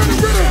 rhythm, rhythm,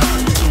 rhythm.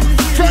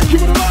 Thank you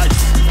for the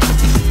lights.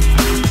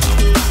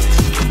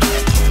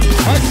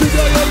 I see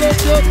that you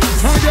looked up.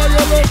 I got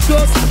you looked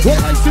up. What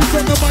I see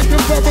from the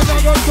microphone, but I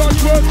got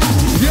touch with.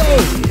 Yo,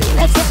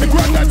 I'm such a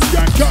grand that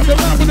skank out. The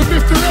man with the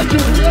 50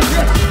 legend. Yeah,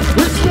 yeah.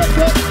 Respect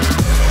that.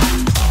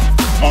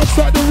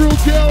 Outside the room,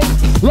 girl.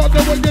 Love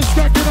the way you're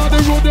stacking on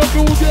the road, the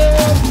blue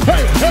girl.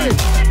 Hey, hey.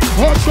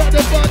 Outside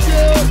the bad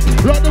girl.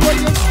 Love the way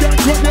you're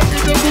stacking when you're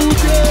in the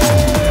mood,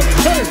 girl.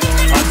 Hey,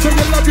 I say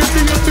you love your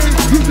DMV.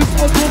 You just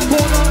out your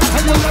corner and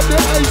you love the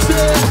ice.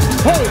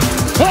 Hey,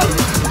 up,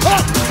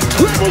 up.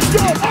 Levels go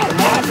up,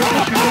 up,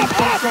 up,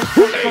 up, up.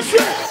 Release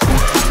it.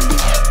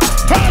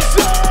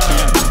 Hazard.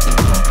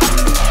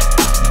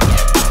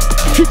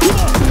 Come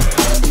on.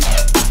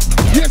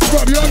 Yes,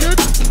 Bob, you good?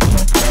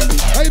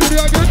 How you doing,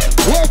 you good?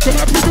 Welcome,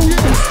 happy New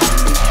Year.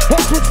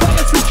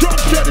 Hospitality,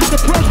 Drumsheds, it's a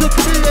pleasure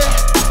to be here.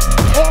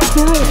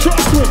 After all,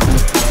 trust me,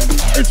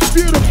 it's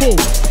beautiful.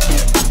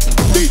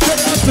 DJ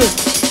Hazard.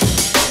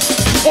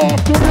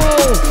 After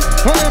all,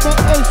 I am a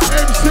host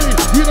MC.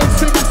 You don't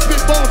see me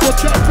spit bars or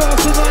chat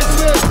bars or nice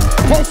there.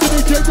 Host the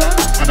DJ run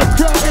and a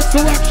crowd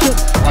interaction.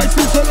 I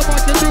see something I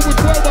can do with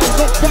promos,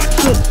 not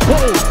faction.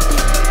 Oh.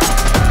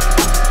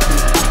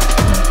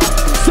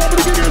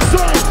 Somebody give me a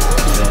sign.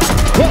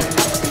 Up,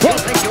 up,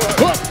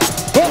 up, up,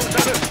 up,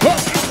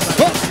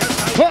 up,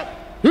 up.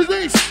 Who's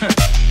this?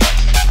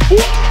 Whoa!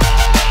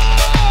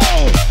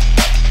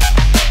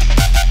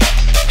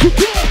 Come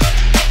on.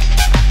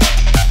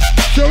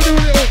 Shall we do a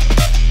little?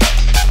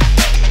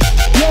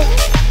 Yo,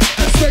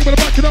 stay with the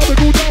back and over,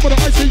 go down with the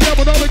ice and yeah,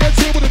 but over get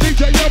chill with the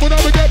DJ, yeah, but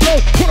over get blow.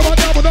 Put them on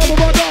down, but over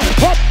right now.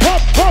 Hop,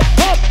 hop, hop,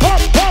 hop,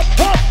 hop, hop,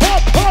 hop,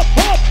 hop, hop,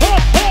 hop,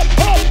 hop, hop,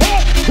 hop,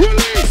 hop.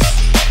 Release.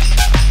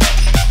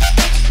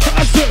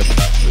 Hazard.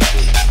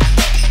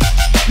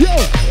 Yo,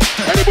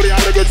 anybody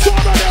having a good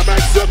time out there?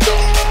 Make some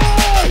noise.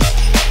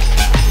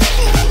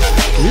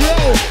 Yo,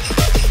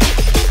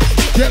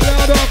 get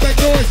louder, make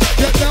noise.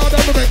 Get louder,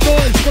 make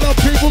noise. When our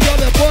people got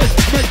their voice,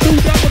 make do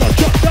that, when I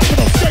drop that, when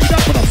I stay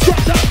that, when I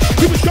strut that.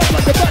 Give me stuff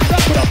like the back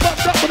that, when I back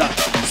that, when I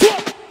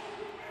swap.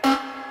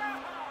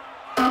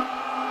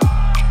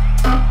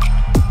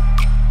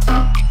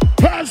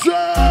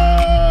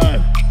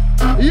 Hazard!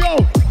 Yo,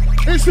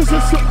 this is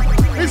a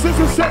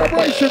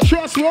celebration.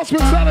 Trust me,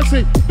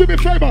 hospitality. Do me a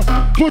favor.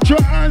 Put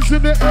your hands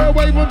in the air,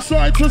 wave them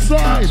side to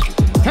side.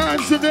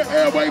 Hands in the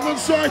air, wave them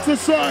side to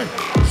side.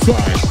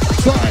 Side,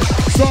 side,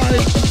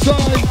 side,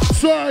 side,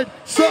 side,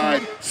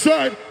 side,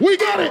 side. We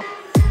got it.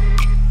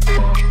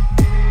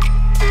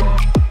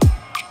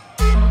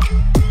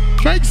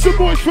 Make some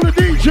noise for the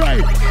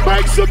DJ.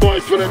 Make some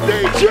noise for the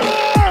DJ.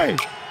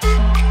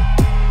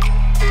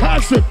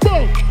 Hazard,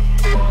 boom.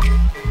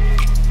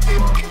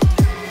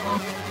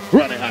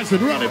 Run it,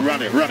 Hazard, run it,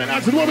 run it, run it,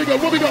 Hazard. What we got,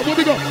 what we got, what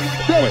we got?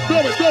 Blow it, blow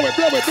it, blow it,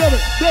 blow it, blow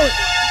it, blow it,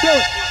 blow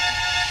it.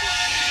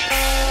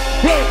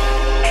 Blow it.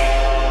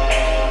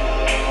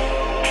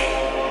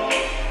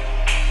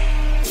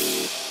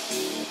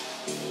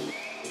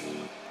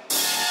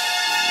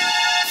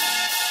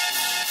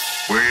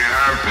 We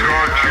have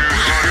taught you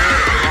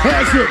skills.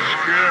 Hazard,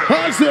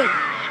 Hazard,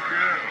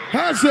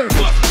 Hazard.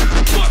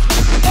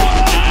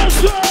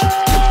 Hazard!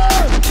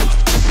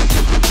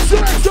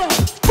 Selector,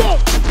 boom.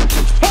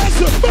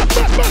 Hazard, back,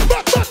 back, back,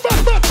 back, back,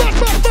 back, back, back,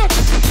 back, back.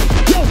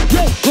 Yo,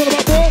 yo, what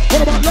about ball?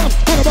 What about love?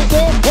 What about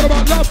ball? What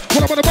about love?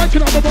 What about the bike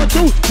and I'm about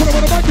two? What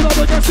about the bike and I'm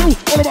against two?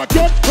 What about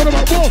gun? What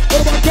about war?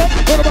 What about gun?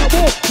 What about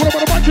war? What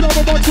about the bike and I'm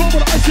about two? What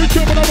about ice cream?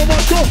 What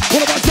about two?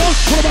 What about gun?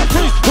 What about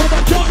free? What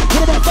about gun?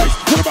 What about face?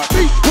 What about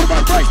beat? What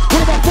about break?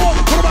 What about fall?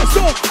 What about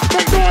song?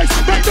 Make noise!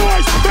 Make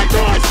noise! Make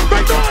noise!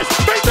 Make noise!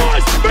 Make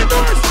noise! Make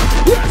noise!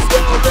 Let's go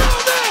down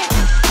there!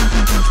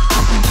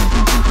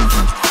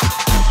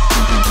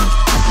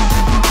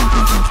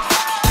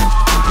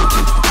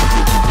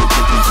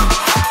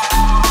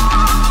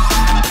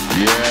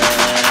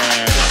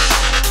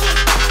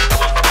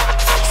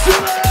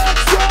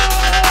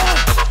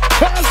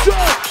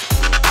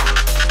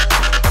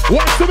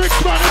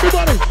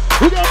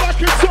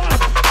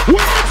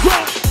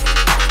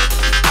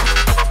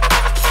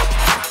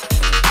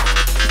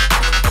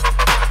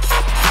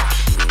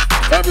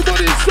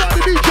 Slide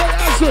the DJ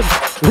Hazard.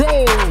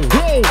 Roll,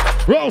 roll,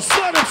 roll.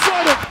 Slide him,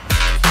 slide him.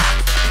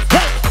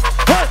 Hey,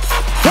 hey,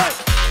 hey,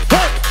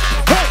 hey,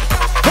 hey,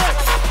 hey,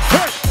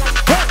 hey, hey,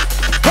 hey,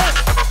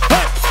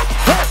 hey,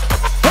 hey,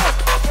 hey,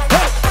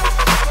 hey.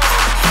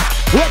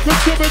 Welcome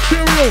to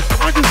Material.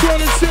 I'm just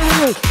rolling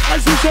cereal. I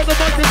see on the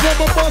microphone,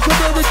 my boss are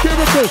very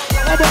chemical.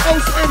 I'm an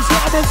host MC,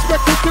 I'm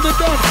respected to the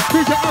done.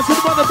 DJ Hazard,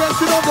 one of the best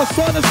in on the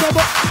sign of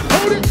summer.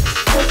 Hold it.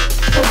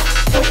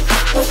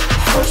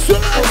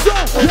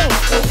 Selector, yo,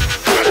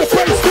 and the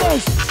bass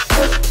goes.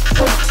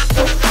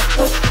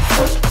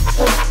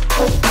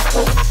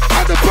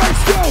 And the bass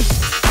goes.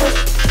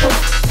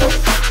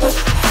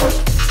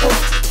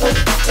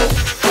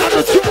 And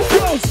the drum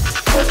goes.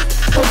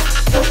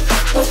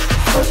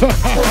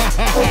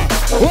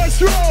 Let's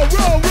roll,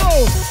 roll,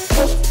 roll.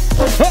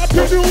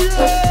 Happy New Year!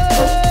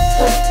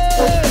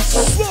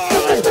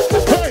 Slide!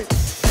 Hey!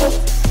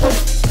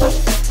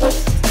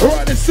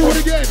 Alright, let's do it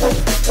again.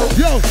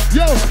 Yo,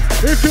 yo,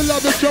 if you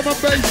love the drum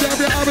and bass and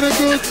you're having a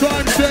good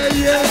time, say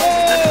yeah.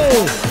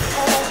 Oh!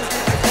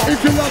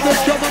 If you love the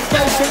drum and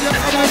bass and you're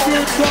having a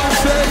good time,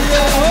 say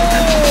yeah.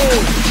 Oh!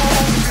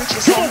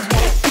 Go!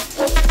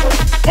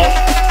 Oh!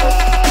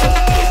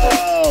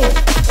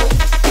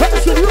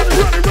 That's it, run it,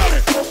 run it, run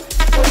it.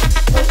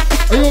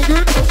 Are you all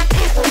good?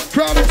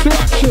 Crowd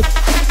interaction.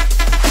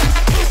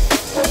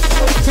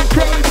 Some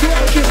crowd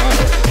interaction, huh?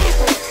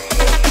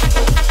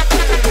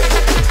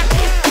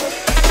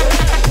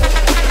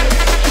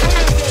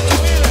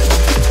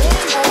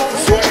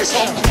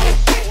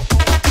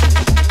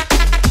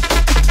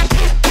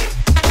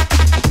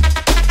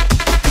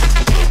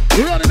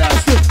 Running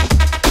acid.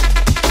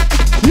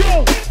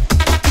 Yo,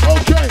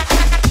 okay.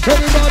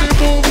 Everybody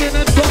moving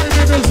and time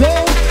in the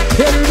zone.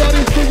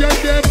 Everybody forget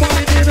their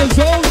mind in the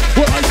zone.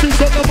 When I see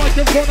on the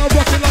microphone, I'm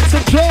rocking like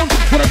some Jones.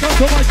 When I come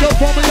to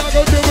microphone, I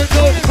go do it,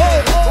 no.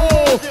 Oh,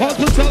 oh,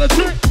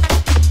 hospitality.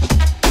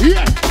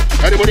 Yeah.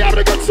 Anybody having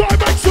a good time?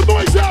 Make some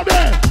noise out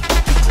there.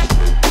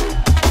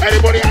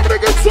 Anybody having a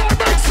good time?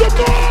 Make some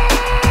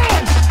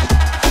noise.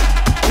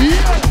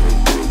 Yeah.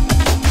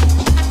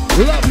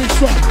 Lovely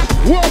song.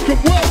 Welcome,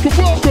 welcome,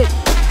 welcome.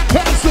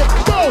 Hazard,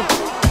 go.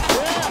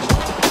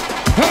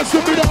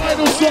 Hazard be the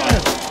idol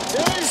side.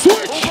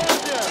 Switch.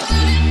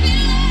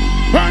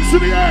 Hands in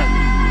the air.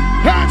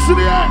 Hands in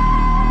the air.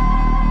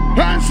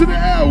 Hands in the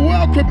air.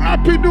 Welcome.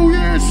 Happy New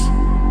Year's.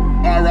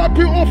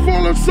 R.I.P. all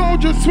fallen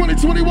soldiers.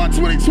 2021,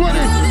 2020.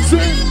 See?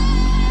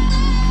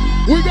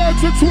 We go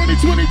to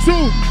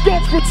 2022.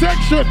 God's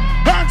protection.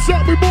 Hands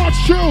up. We march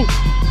through.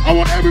 I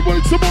want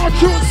everybody to march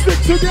through and stick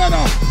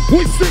together.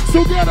 We stick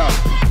together.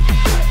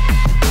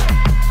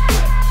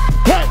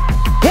 Hey,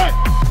 hey,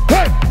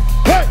 hey,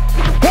 hey,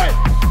 hey,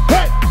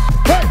 hey,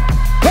 hey,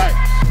 hey,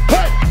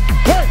 hey,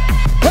 hey,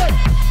 hey.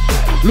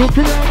 Look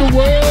around the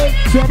world,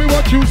 tell me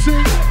what you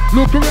see.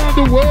 Look around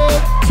the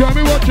world, tell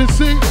me what you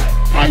see.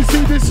 I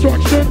see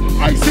destruction,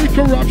 I see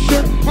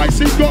corruption, I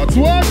see God's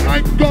word,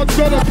 and God's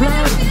got a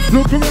plan.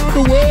 Look around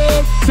the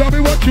world, tell me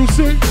what you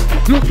see.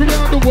 Look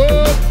around the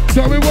world,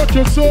 tell me what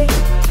you saw.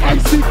 I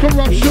see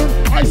corruption,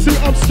 I see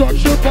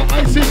obstruction, but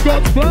I see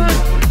God's plan.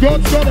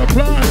 God's got a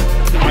plan.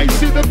 I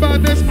see the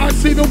madness, I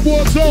see the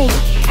war zone.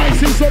 I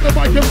see some of the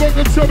microphone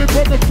and tell me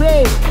from the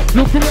throne.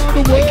 Look around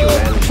the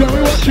world, tell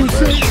me what you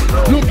see.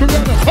 Look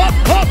around the up,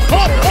 up,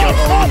 up, up,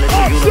 up,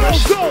 up,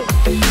 so.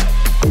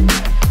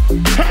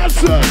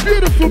 Hazard,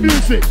 beautiful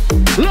music,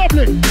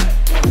 lovely.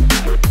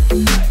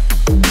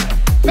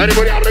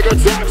 Anybody having a good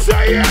time?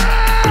 Say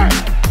yeah!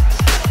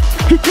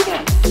 Come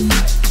on.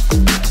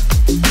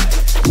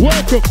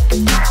 Welcome,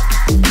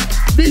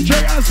 DJ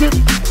Hazard,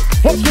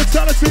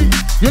 hospitality.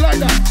 You like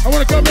that? I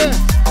want to come here.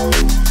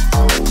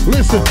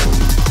 Listen,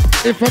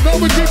 if I know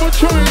we keep on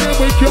trying, then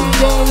we can't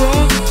go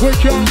wrong. We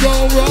can't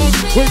go wrong.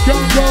 We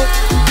can't go.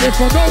 If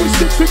I know we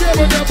stick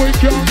together, then we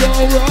can't go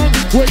wrong.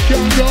 We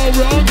can't go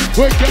wrong.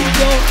 We can't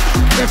go.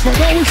 If I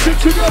know we stick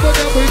together,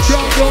 then we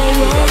can't go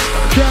wrong.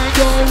 Can't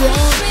go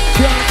wrong.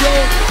 Can't go.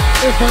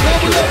 If I know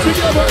we live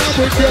together, then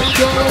we can't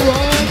go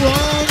wrong.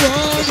 Wrong,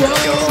 wrong,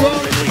 wrong,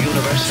 wrong.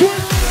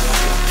 Switch.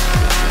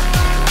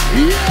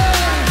 Yeah!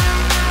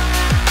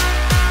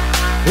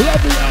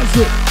 Lovely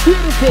answer,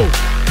 beautiful.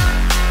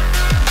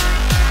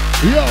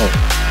 Yo,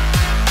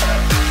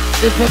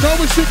 if I know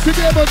we stick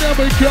together, then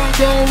we can't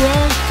go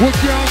wrong. We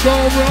can't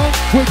go wrong.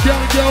 We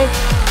can't go.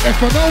 If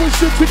I know we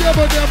stick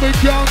together, then we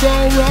can't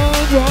go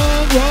wrong,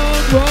 wrong,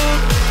 wrong, wrong.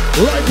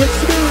 Life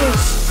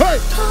experience. Hey.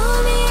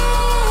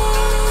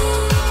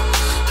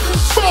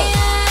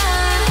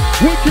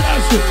 Wicked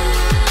answer.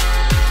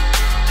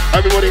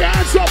 Everybody,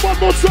 hands up one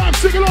more time.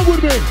 Sing along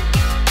with me.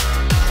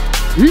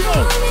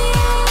 Yo.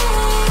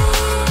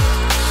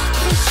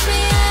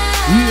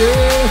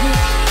 Yeah.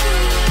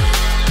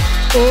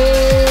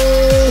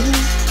 Oh.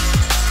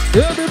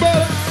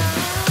 Everybody.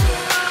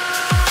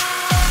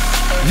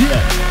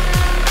 Yeah.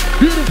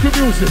 Beautiful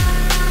music.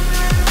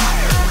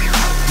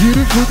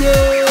 Beautiful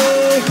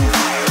girl.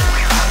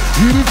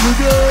 Beautiful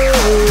girl.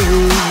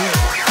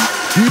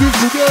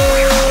 Beautiful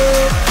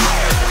girl.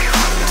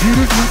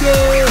 Beautiful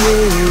girl.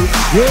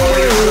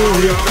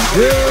 Yeah.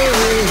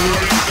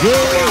 Yeah. Oh!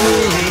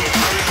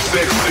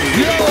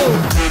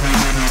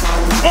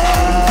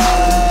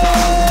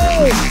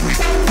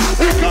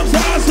 Here comes the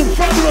Hazard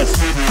Fabulous.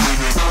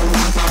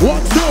 1, 2.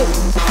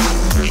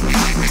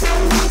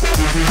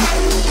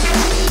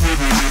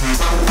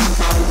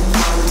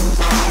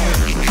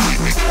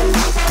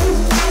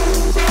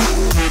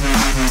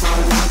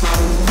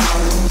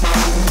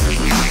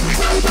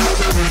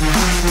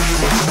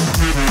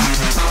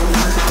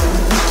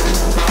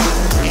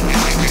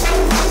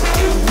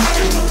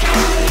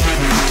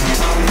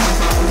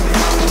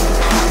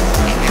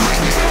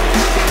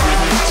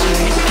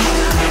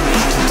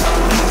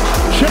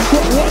 1,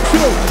 2.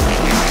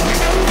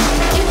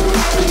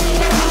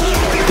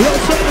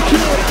 Let's have a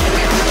kill.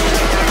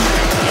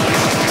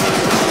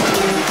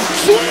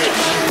 Switch.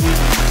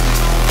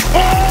 Oh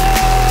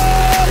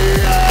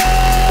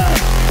yeah!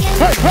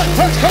 Hey, hey,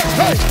 hey, hey,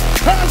 hey!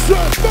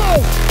 Hazard,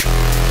 move!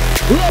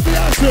 Love the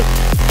Hazard.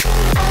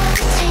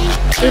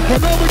 If I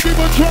know we keep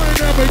on trying,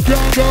 then we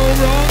can't go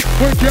wrong.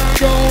 We can't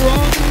go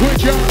wrong. We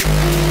can't.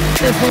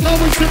 If I know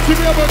we stick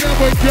together, then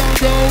we can't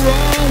go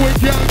wrong. We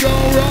can't go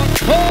wrong.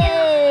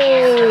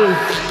 Oh!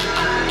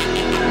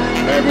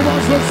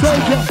 Everyone's a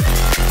soldier.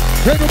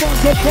 Everyone's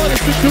a fighter,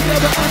 stick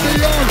together and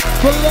beyond.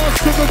 The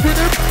last of the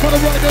rhythm, for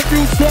the right and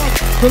new song.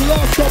 The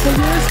last couple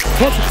years,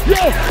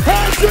 yo,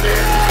 hands in the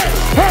air!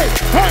 Hey,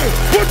 hey,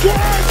 put your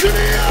hands in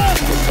the air!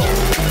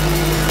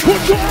 Put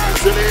your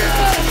hands in the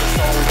air!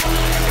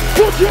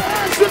 Put your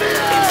hands in the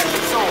air!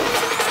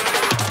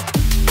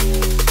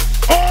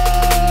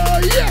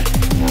 Oh yeah!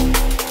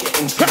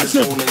 That's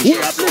it, we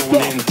have lift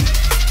off.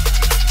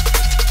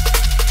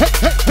 Hey,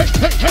 hey, hey,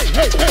 hey, hey,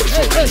 hey, hey,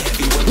 hey, hey,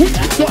 we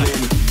lift off.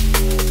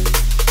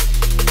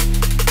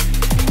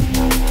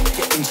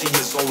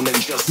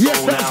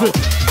 Yes, that's it.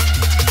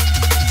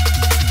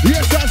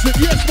 Yes, that's it.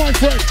 Yes, my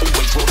friend.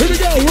 Here we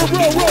go.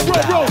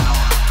 Roll.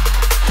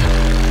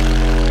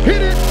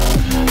 Hit it.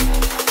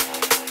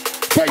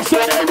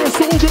 Baseline Amos,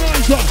 the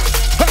organizer.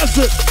 Has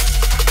it.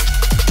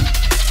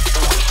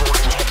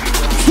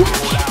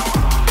 Switch.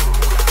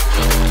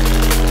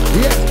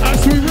 Yes,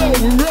 as we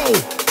roll.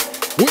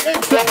 We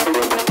enter.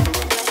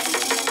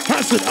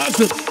 Has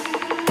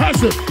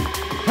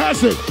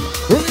it.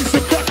 Release the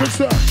fucking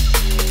stuff.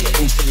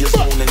 Into your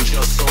zone and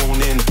just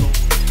zone in.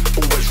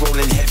 Always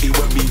rolling heavy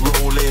when we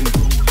rollin'.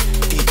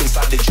 Deep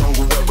inside the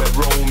jungle where we're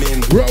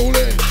roaming.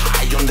 Rolling.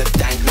 High on the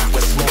dank that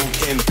we're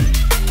smoking.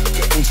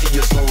 Get into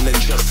your zone and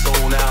just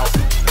zone out.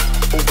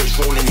 Always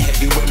rolling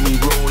heavy when we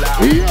roll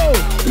out. Yo.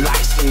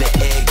 Lights in the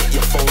air, get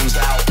your phones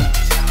out.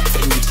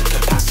 Venue to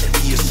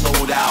capacity is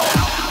sold out.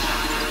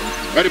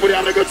 Anybody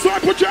having a good time?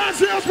 Put your hands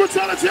in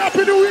hospitality.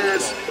 Happy New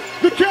Year's.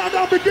 The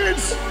countdown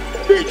begins.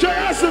 DJ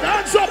Hazard,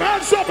 hands up.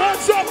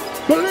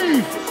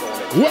 Believe.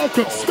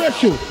 Welcome,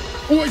 special,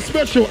 always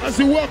special as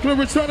we welcome the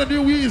return of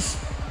New Year's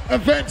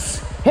events,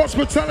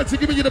 hospitality,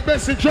 giving you the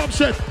best in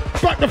Drumsheds.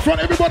 Back to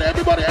front, everybody.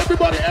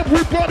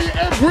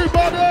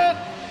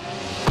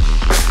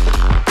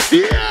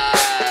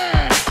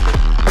 Yeah!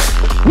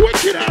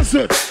 Wicked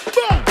Hazard,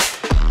 man!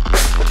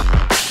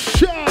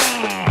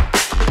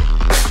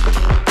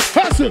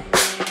 Hazard!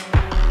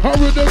 How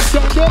we done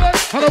sound got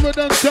it? How we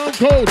done sound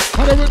cold?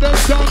 How we done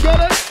sound got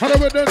it? How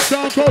we done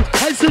sound cold?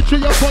 I sit you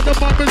up on the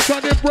mic, me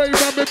standing brave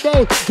and me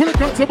bold. When it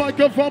comes to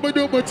microphone, we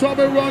do my time,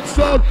 we run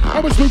sound.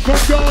 I was from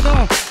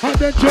Ghana, and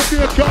then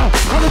Jamaica,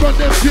 and I run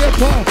them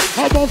paper.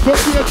 I'm on for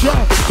theatre.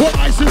 Well,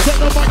 I sit on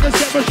the mic and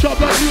set me shop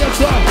like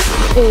theatre.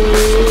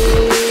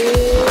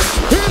 Oh,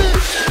 hit it!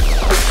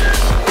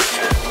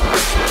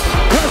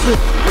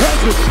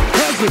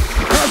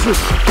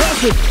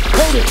 Hazard,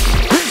 hold it,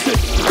 rinse it,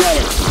 blow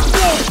it.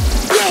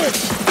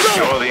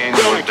 You're the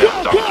angel of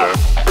death, Doctor.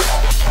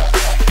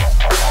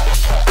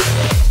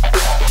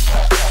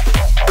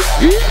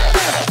 Yeah!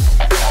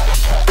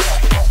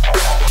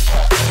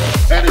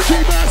 Energy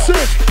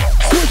massive.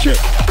 Switch it.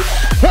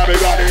 Have we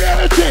got the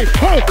energy?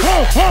 Ho!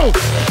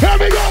 Have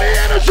we got the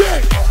energy?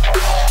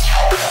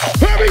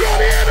 You're the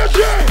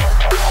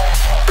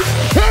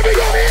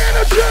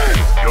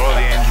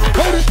angel of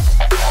Hold it.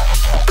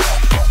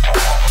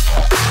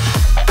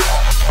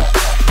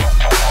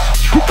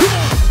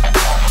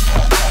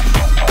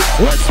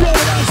 Let's roll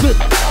it, Hazard.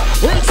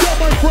 What's up,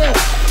 my friend?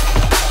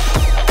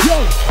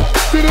 Yo,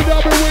 did it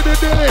double with the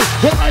dilly.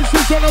 When I see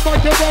on the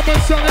microphone, my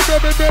son and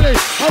baby.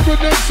 I'm with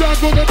them sound,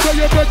 gonna tell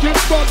you back in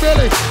spot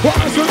belly. When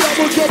I see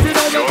double jumping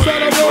on the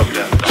side of the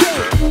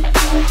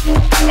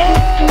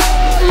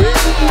oh, yeah!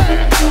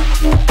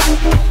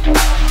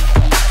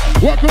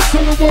 Welcome to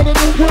the world of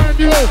the brand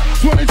new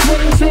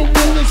 2022,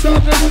 when the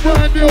sound is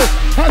brand new.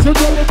 Hazard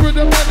double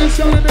rhythm and the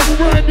sound is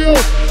brand new.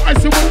 I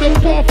see with the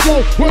bar flow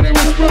when it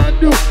was brand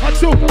new. I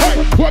too,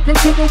 hey, welcome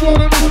to the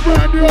world of the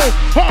brand new.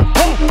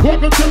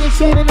 Welcome to the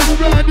sound of the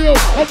brand new.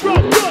 I'm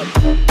good.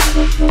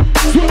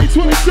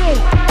 2022,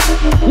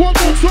 one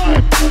more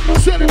time,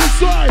 set it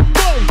aside,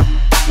 go.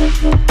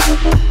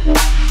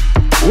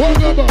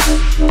 Welcome us.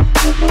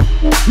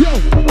 Yo,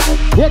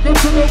 welcome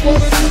to the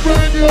world of the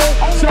brand new.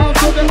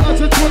 Sounds of the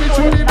answer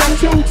 2020, not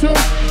 22.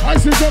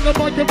 Ice is on the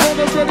microphone,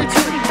 I'm ready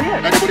to.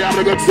 Anybody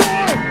having a good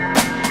time?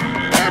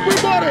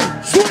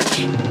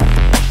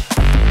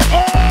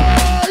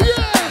 Oh,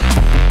 yeah!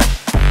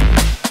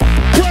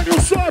 Brand new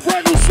side,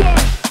 brand new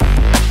side.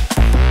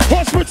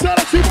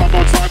 Hospitality, one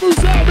more time,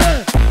 who's out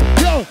there?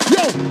 Yo,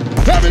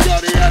 have we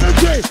got the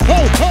energy? Ho,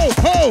 ho,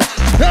 ho,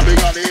 have we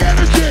got the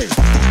energy?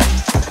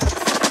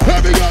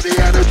 Have we got the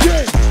energy?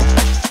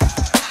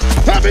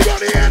 Have we got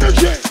the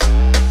energy?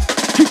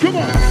 Come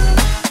on.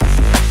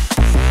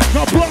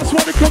 Now blast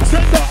one the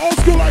contender, old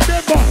school like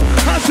never.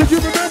 Hazard, you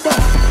remember?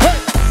 Hey,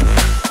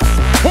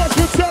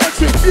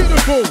 hospitality,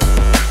 beautiful.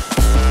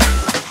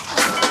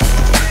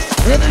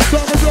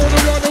 Anytime I go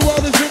around the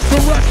world is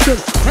interaction.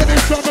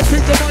 Anytime I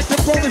pick the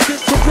microphone is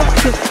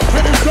interaction.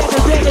 Anytime I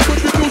roll it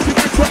with the music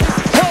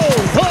interaction. Ho,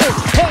 ho,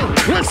 ho,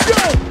 let's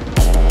go.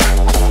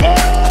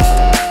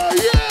 Oh,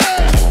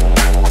 yeah.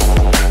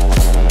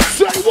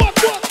 Say what?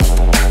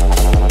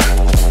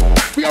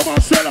 We are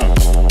Marcella.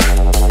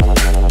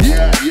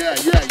 Yeah.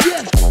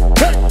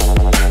 Hey,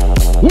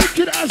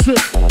 wicked acid.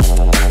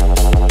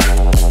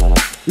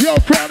 Yo,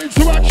 crowd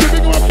interaction,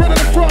 big on my friend in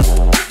the front.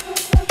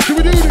 Should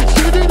we do this?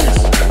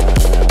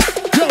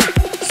 Yo,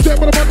 step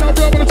with a man down,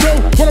 down with a toe.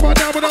 What about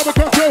down without a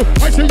control?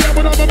 I say yeah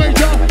without a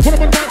major. What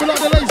about right without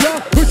the laser?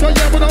 We say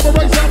yeah without a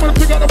razor. I'm gonna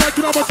pick out the mic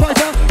and I'm a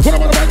cipher. What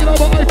about the mic and I'm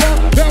a hyper?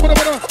 Now what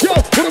about yo,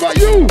 what about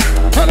you?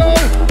 Hello,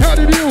 how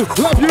did you?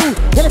 Love you.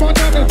 What about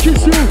now? I'm gonna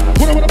kiss you.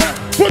 What about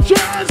put your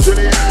hands in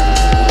the air?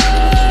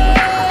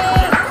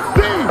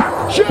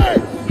 DJ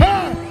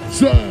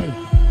Hazard.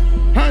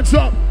 Hands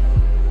up.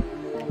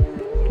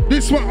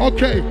 This one,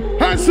 okay.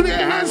 Hands in the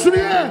air, hands in the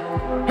air.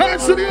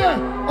 Hands in the air.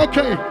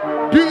 Okay.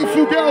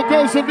 Beautiful girl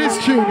goes on this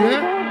tune,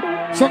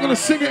 yeah? So I'm gonna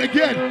sing it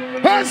again.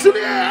 Hands in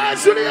the air,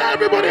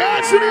 everybody,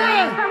 hands in the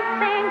air.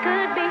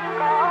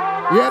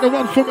 Yeah, the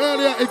one from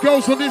earlier, it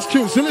goes on this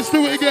tune. So let's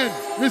do it again.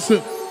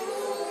 Listen.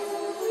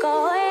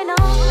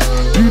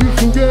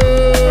 Beautiful girl.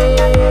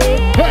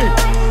 Hey,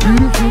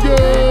 beautiful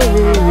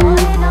girl.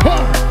 Ha,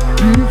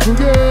 beautiful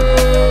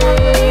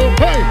girl.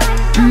 Hey,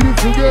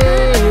 beautiful girl.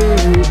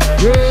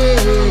 Yeah.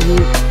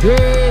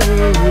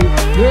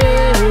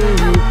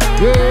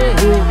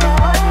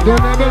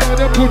 Don't ever let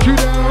them put you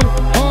down.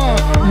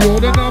 You're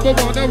the number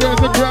one that wears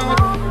the crown.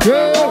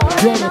 Girl,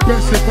 you're the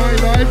best in my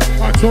life.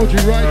 I told you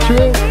right,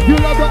 true. You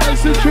love the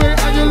IC3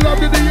 and you love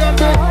the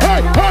Diablo.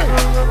 Hey,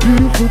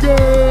 beautiful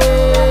girl.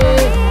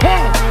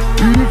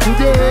 Beautiful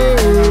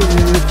girl.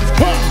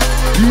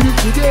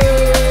 Beautiful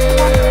girl.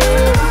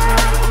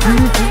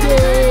 Beautiful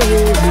girl.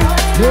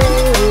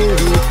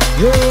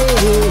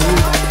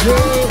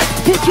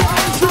 Put your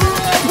hands in the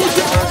air. Put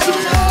your hands in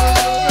the air.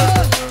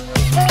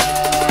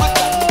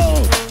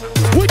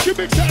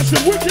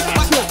 Wicked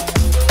acid.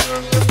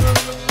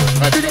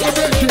 I think I'm a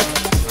mention.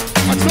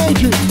 I told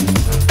you.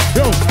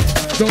 Yo,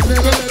 don't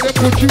never let them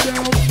put you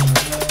down.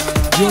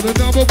 You're the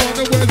number one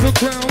that wears the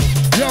crown.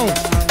 Yo,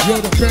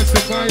 you're the best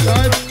in my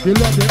life. You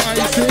love the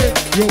ice here.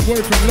 Your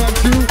boyfriend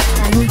loves you.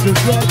 And we just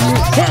love you.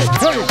 Hey,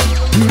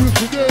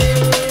 beautiful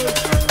girl.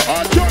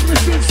 Our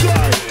darkness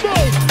inside. Go.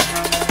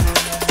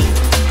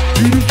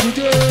 Beautiful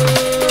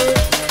girl.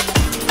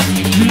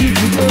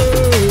 Beautiful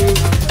girl.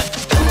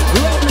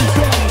 Lovely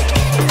song.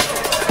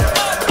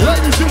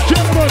 Ladies and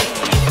gentlemen,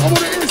 I want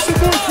to hear some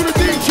voice for the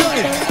DJ.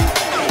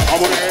 I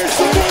want to hear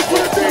some voice for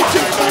the DJ.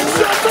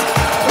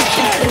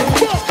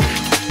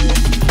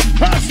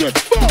 Hazard,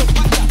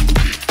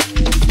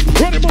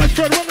 running my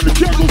friend, running the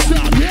jungle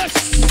sound, yes.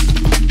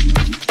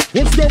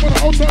 What's going on?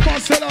 Outside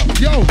Marcella,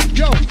 yo.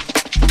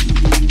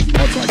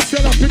 Outside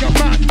seller, big up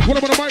man. What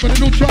about the mic with a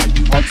new track?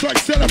 Outside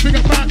seller, big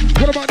up man.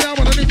 What about now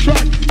with a new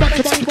track? Back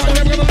to back,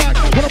 never gonna lag.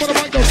 What about the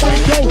mic, go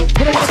straight, go.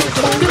 What about the mic,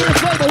 go give me a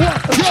flavor, what?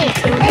 Yo,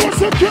 I want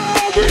some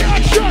crowd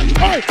reaction.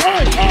 Hey.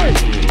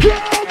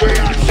 Crowd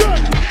reaction.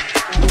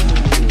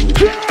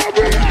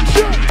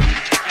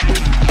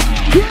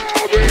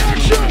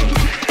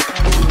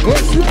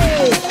 Let's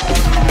roll.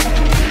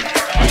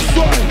 I'm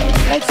fine.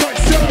 Outside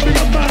seller, big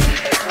up man.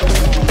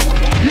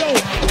 Yo,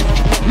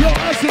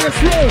 acid, let's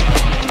roll.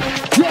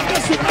 Yo,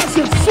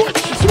 acid,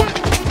 switch.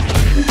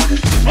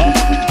 Oh,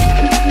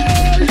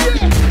 yeah.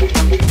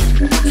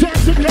 Time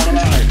to come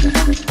alive.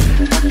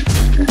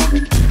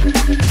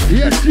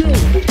 Yes, you.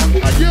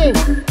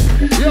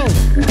 Yo.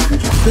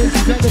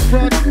 Stacy's at the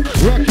front,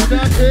 rocking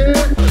that air.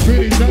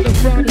 Billy's at the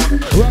front,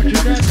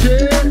 rocking that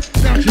chair.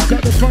 Now she's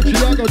at the front,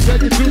 she's gonna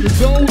take it to the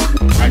zone.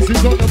 Ice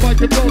is on the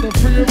microphone, I'm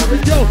free with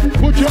it. Yo,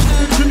 put your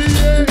hands in the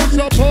air, it's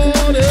a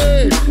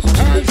party.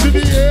 Hands in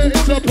the air,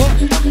 it's a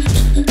party.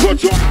 Put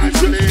your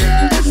hands in the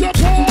air, it's a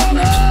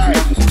party.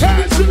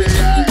 Hands in the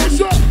air, it's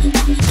a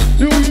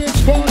New Year's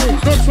party.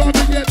 No time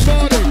to get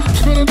party.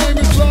 Middle name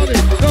is Lottie.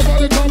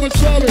 Nobody come and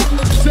sorry.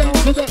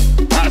 Sounds of the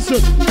acid.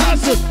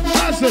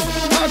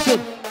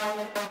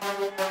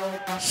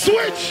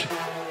 Switch.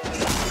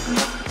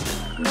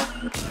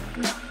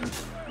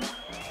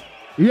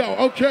 Yo,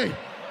 okay.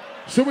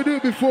 So we do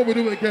it before we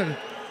do it again.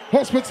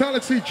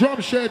 Hospitality,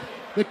 Drumshed,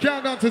 the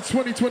countdown to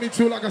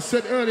 2022. Like I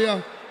said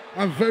earlier,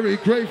 I'm very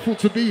grateful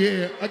to be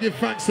here. I give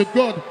thanks to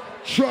God.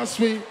 Trust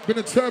me, been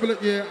a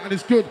turbulent year and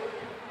it's good.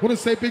 I want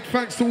to say big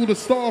thanks to all the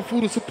staff,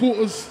 all the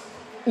supporters,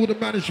 all the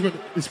management.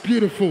 It's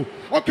beautiful.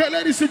 Okay,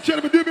 ladies and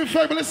gentlemen, do me a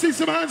favor. Let's see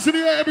some hands in the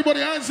air, everybody.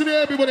 Hands in the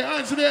air, everybody.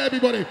 Hands in the air,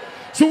 everybody.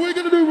 So what we're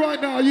going to do right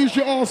now, I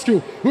usually ask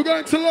you, we're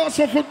going to last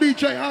one from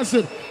DJ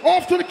Hazard.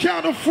 After the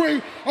count of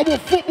 3, I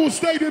want football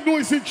stadium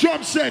noise in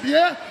Drumshed,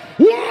 yeah?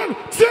 1,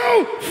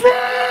 2, 3!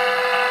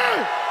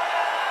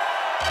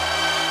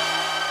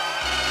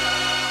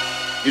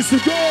 It's a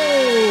goal!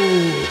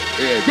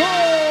 Here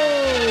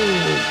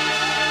goes!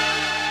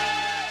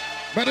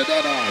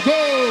 Maradona, go!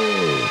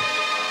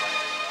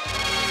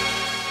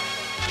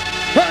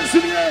 Hands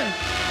in the air!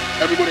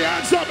 Everybody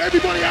hands up,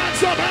 everybody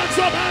hands up, hands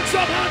up, hands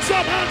up, hands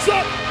up, hands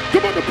up!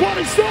 Come on, the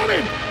party's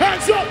starting!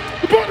 Hands up!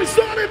 The party's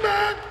starting,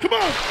 man! Come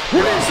on!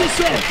 Release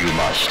yourself! You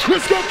must.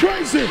 Let's go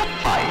crazy!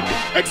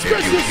 Hide.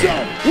 Express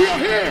yourself! We are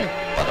here!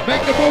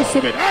 Make the most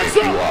of it! Hands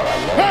up!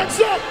 Hands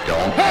up!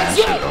 Hands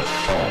up!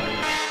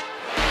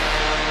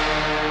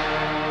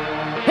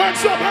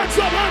 Hands up, hands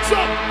up, hands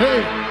up!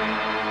 Hey!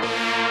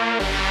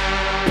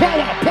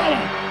 Power,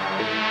 power!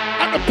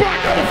 At the back,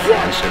 at the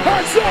front!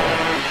 Hands up!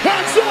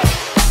 Hands up!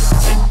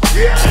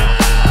 Yeah!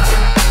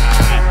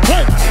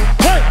 Hey!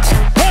 Hey!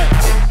 Hey!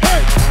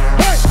 Hey!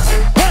 Hey!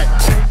 Hey!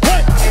 Hey!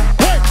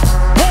 Hey!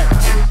 Hey!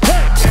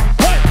 Hey!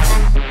 Hey!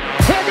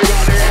 Have we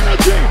got the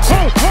energy?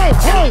 Ho! Ho!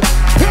 Ho!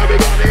 Have we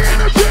got the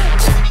energy?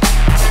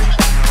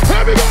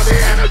 Have we got the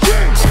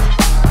energy?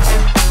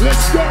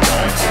 Let's go!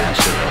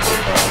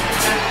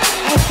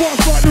 I'm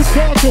fast like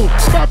Lukaku,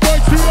 bad boy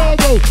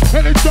Thiago.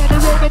 Anytime we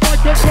roll the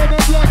microphone,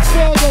 I'm like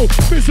Fargo.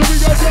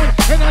 Misery I run,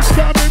 and I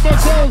stand in my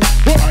zone.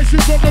 Well, ice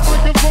is on the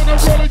microphone, I'm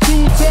rolling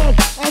too tough.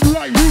 I'm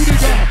like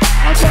Rudiger,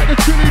 I'm like the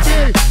Chili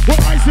Bee. Well,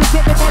 ice is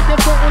on the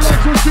microphone, I'm like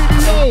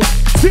Jorginho.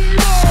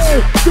 Timo,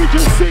 did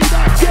you see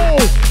that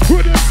goal?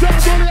 With the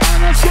sound on it,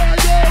 and I say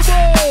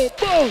go,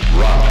 boom.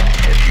 Run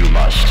if you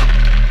must.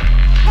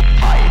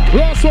 Hide.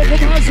 Last one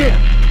from Hazard.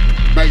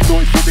 Make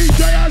noise for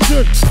DJ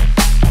Hazard.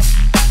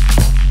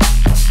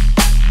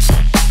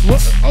 What?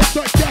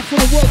 Outside gas for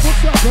the world,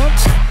 what's up, man?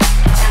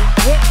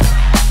 What?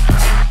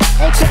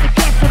 Outside the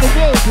gas for the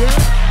world, yeah?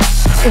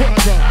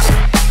 Alright, bro.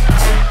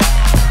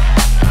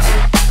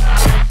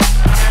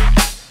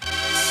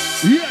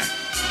 Yeah!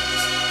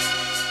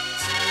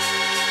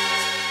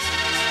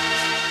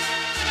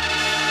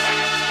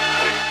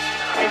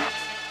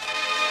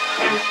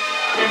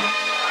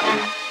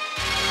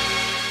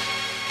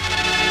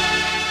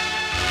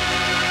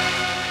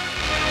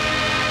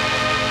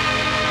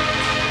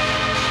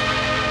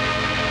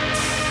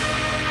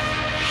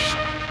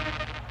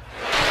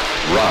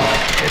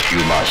 If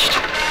you must.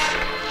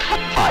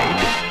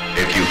 Hide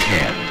if you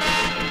can.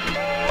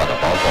 But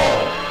above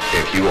all,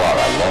 if you are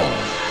alone,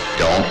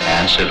 don't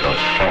answer the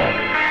phone.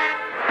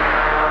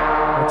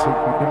 I'll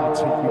take you down,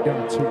 take you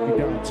down, take you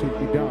down, take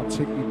you down,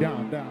 take you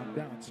down, down,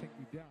 down, take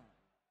you down.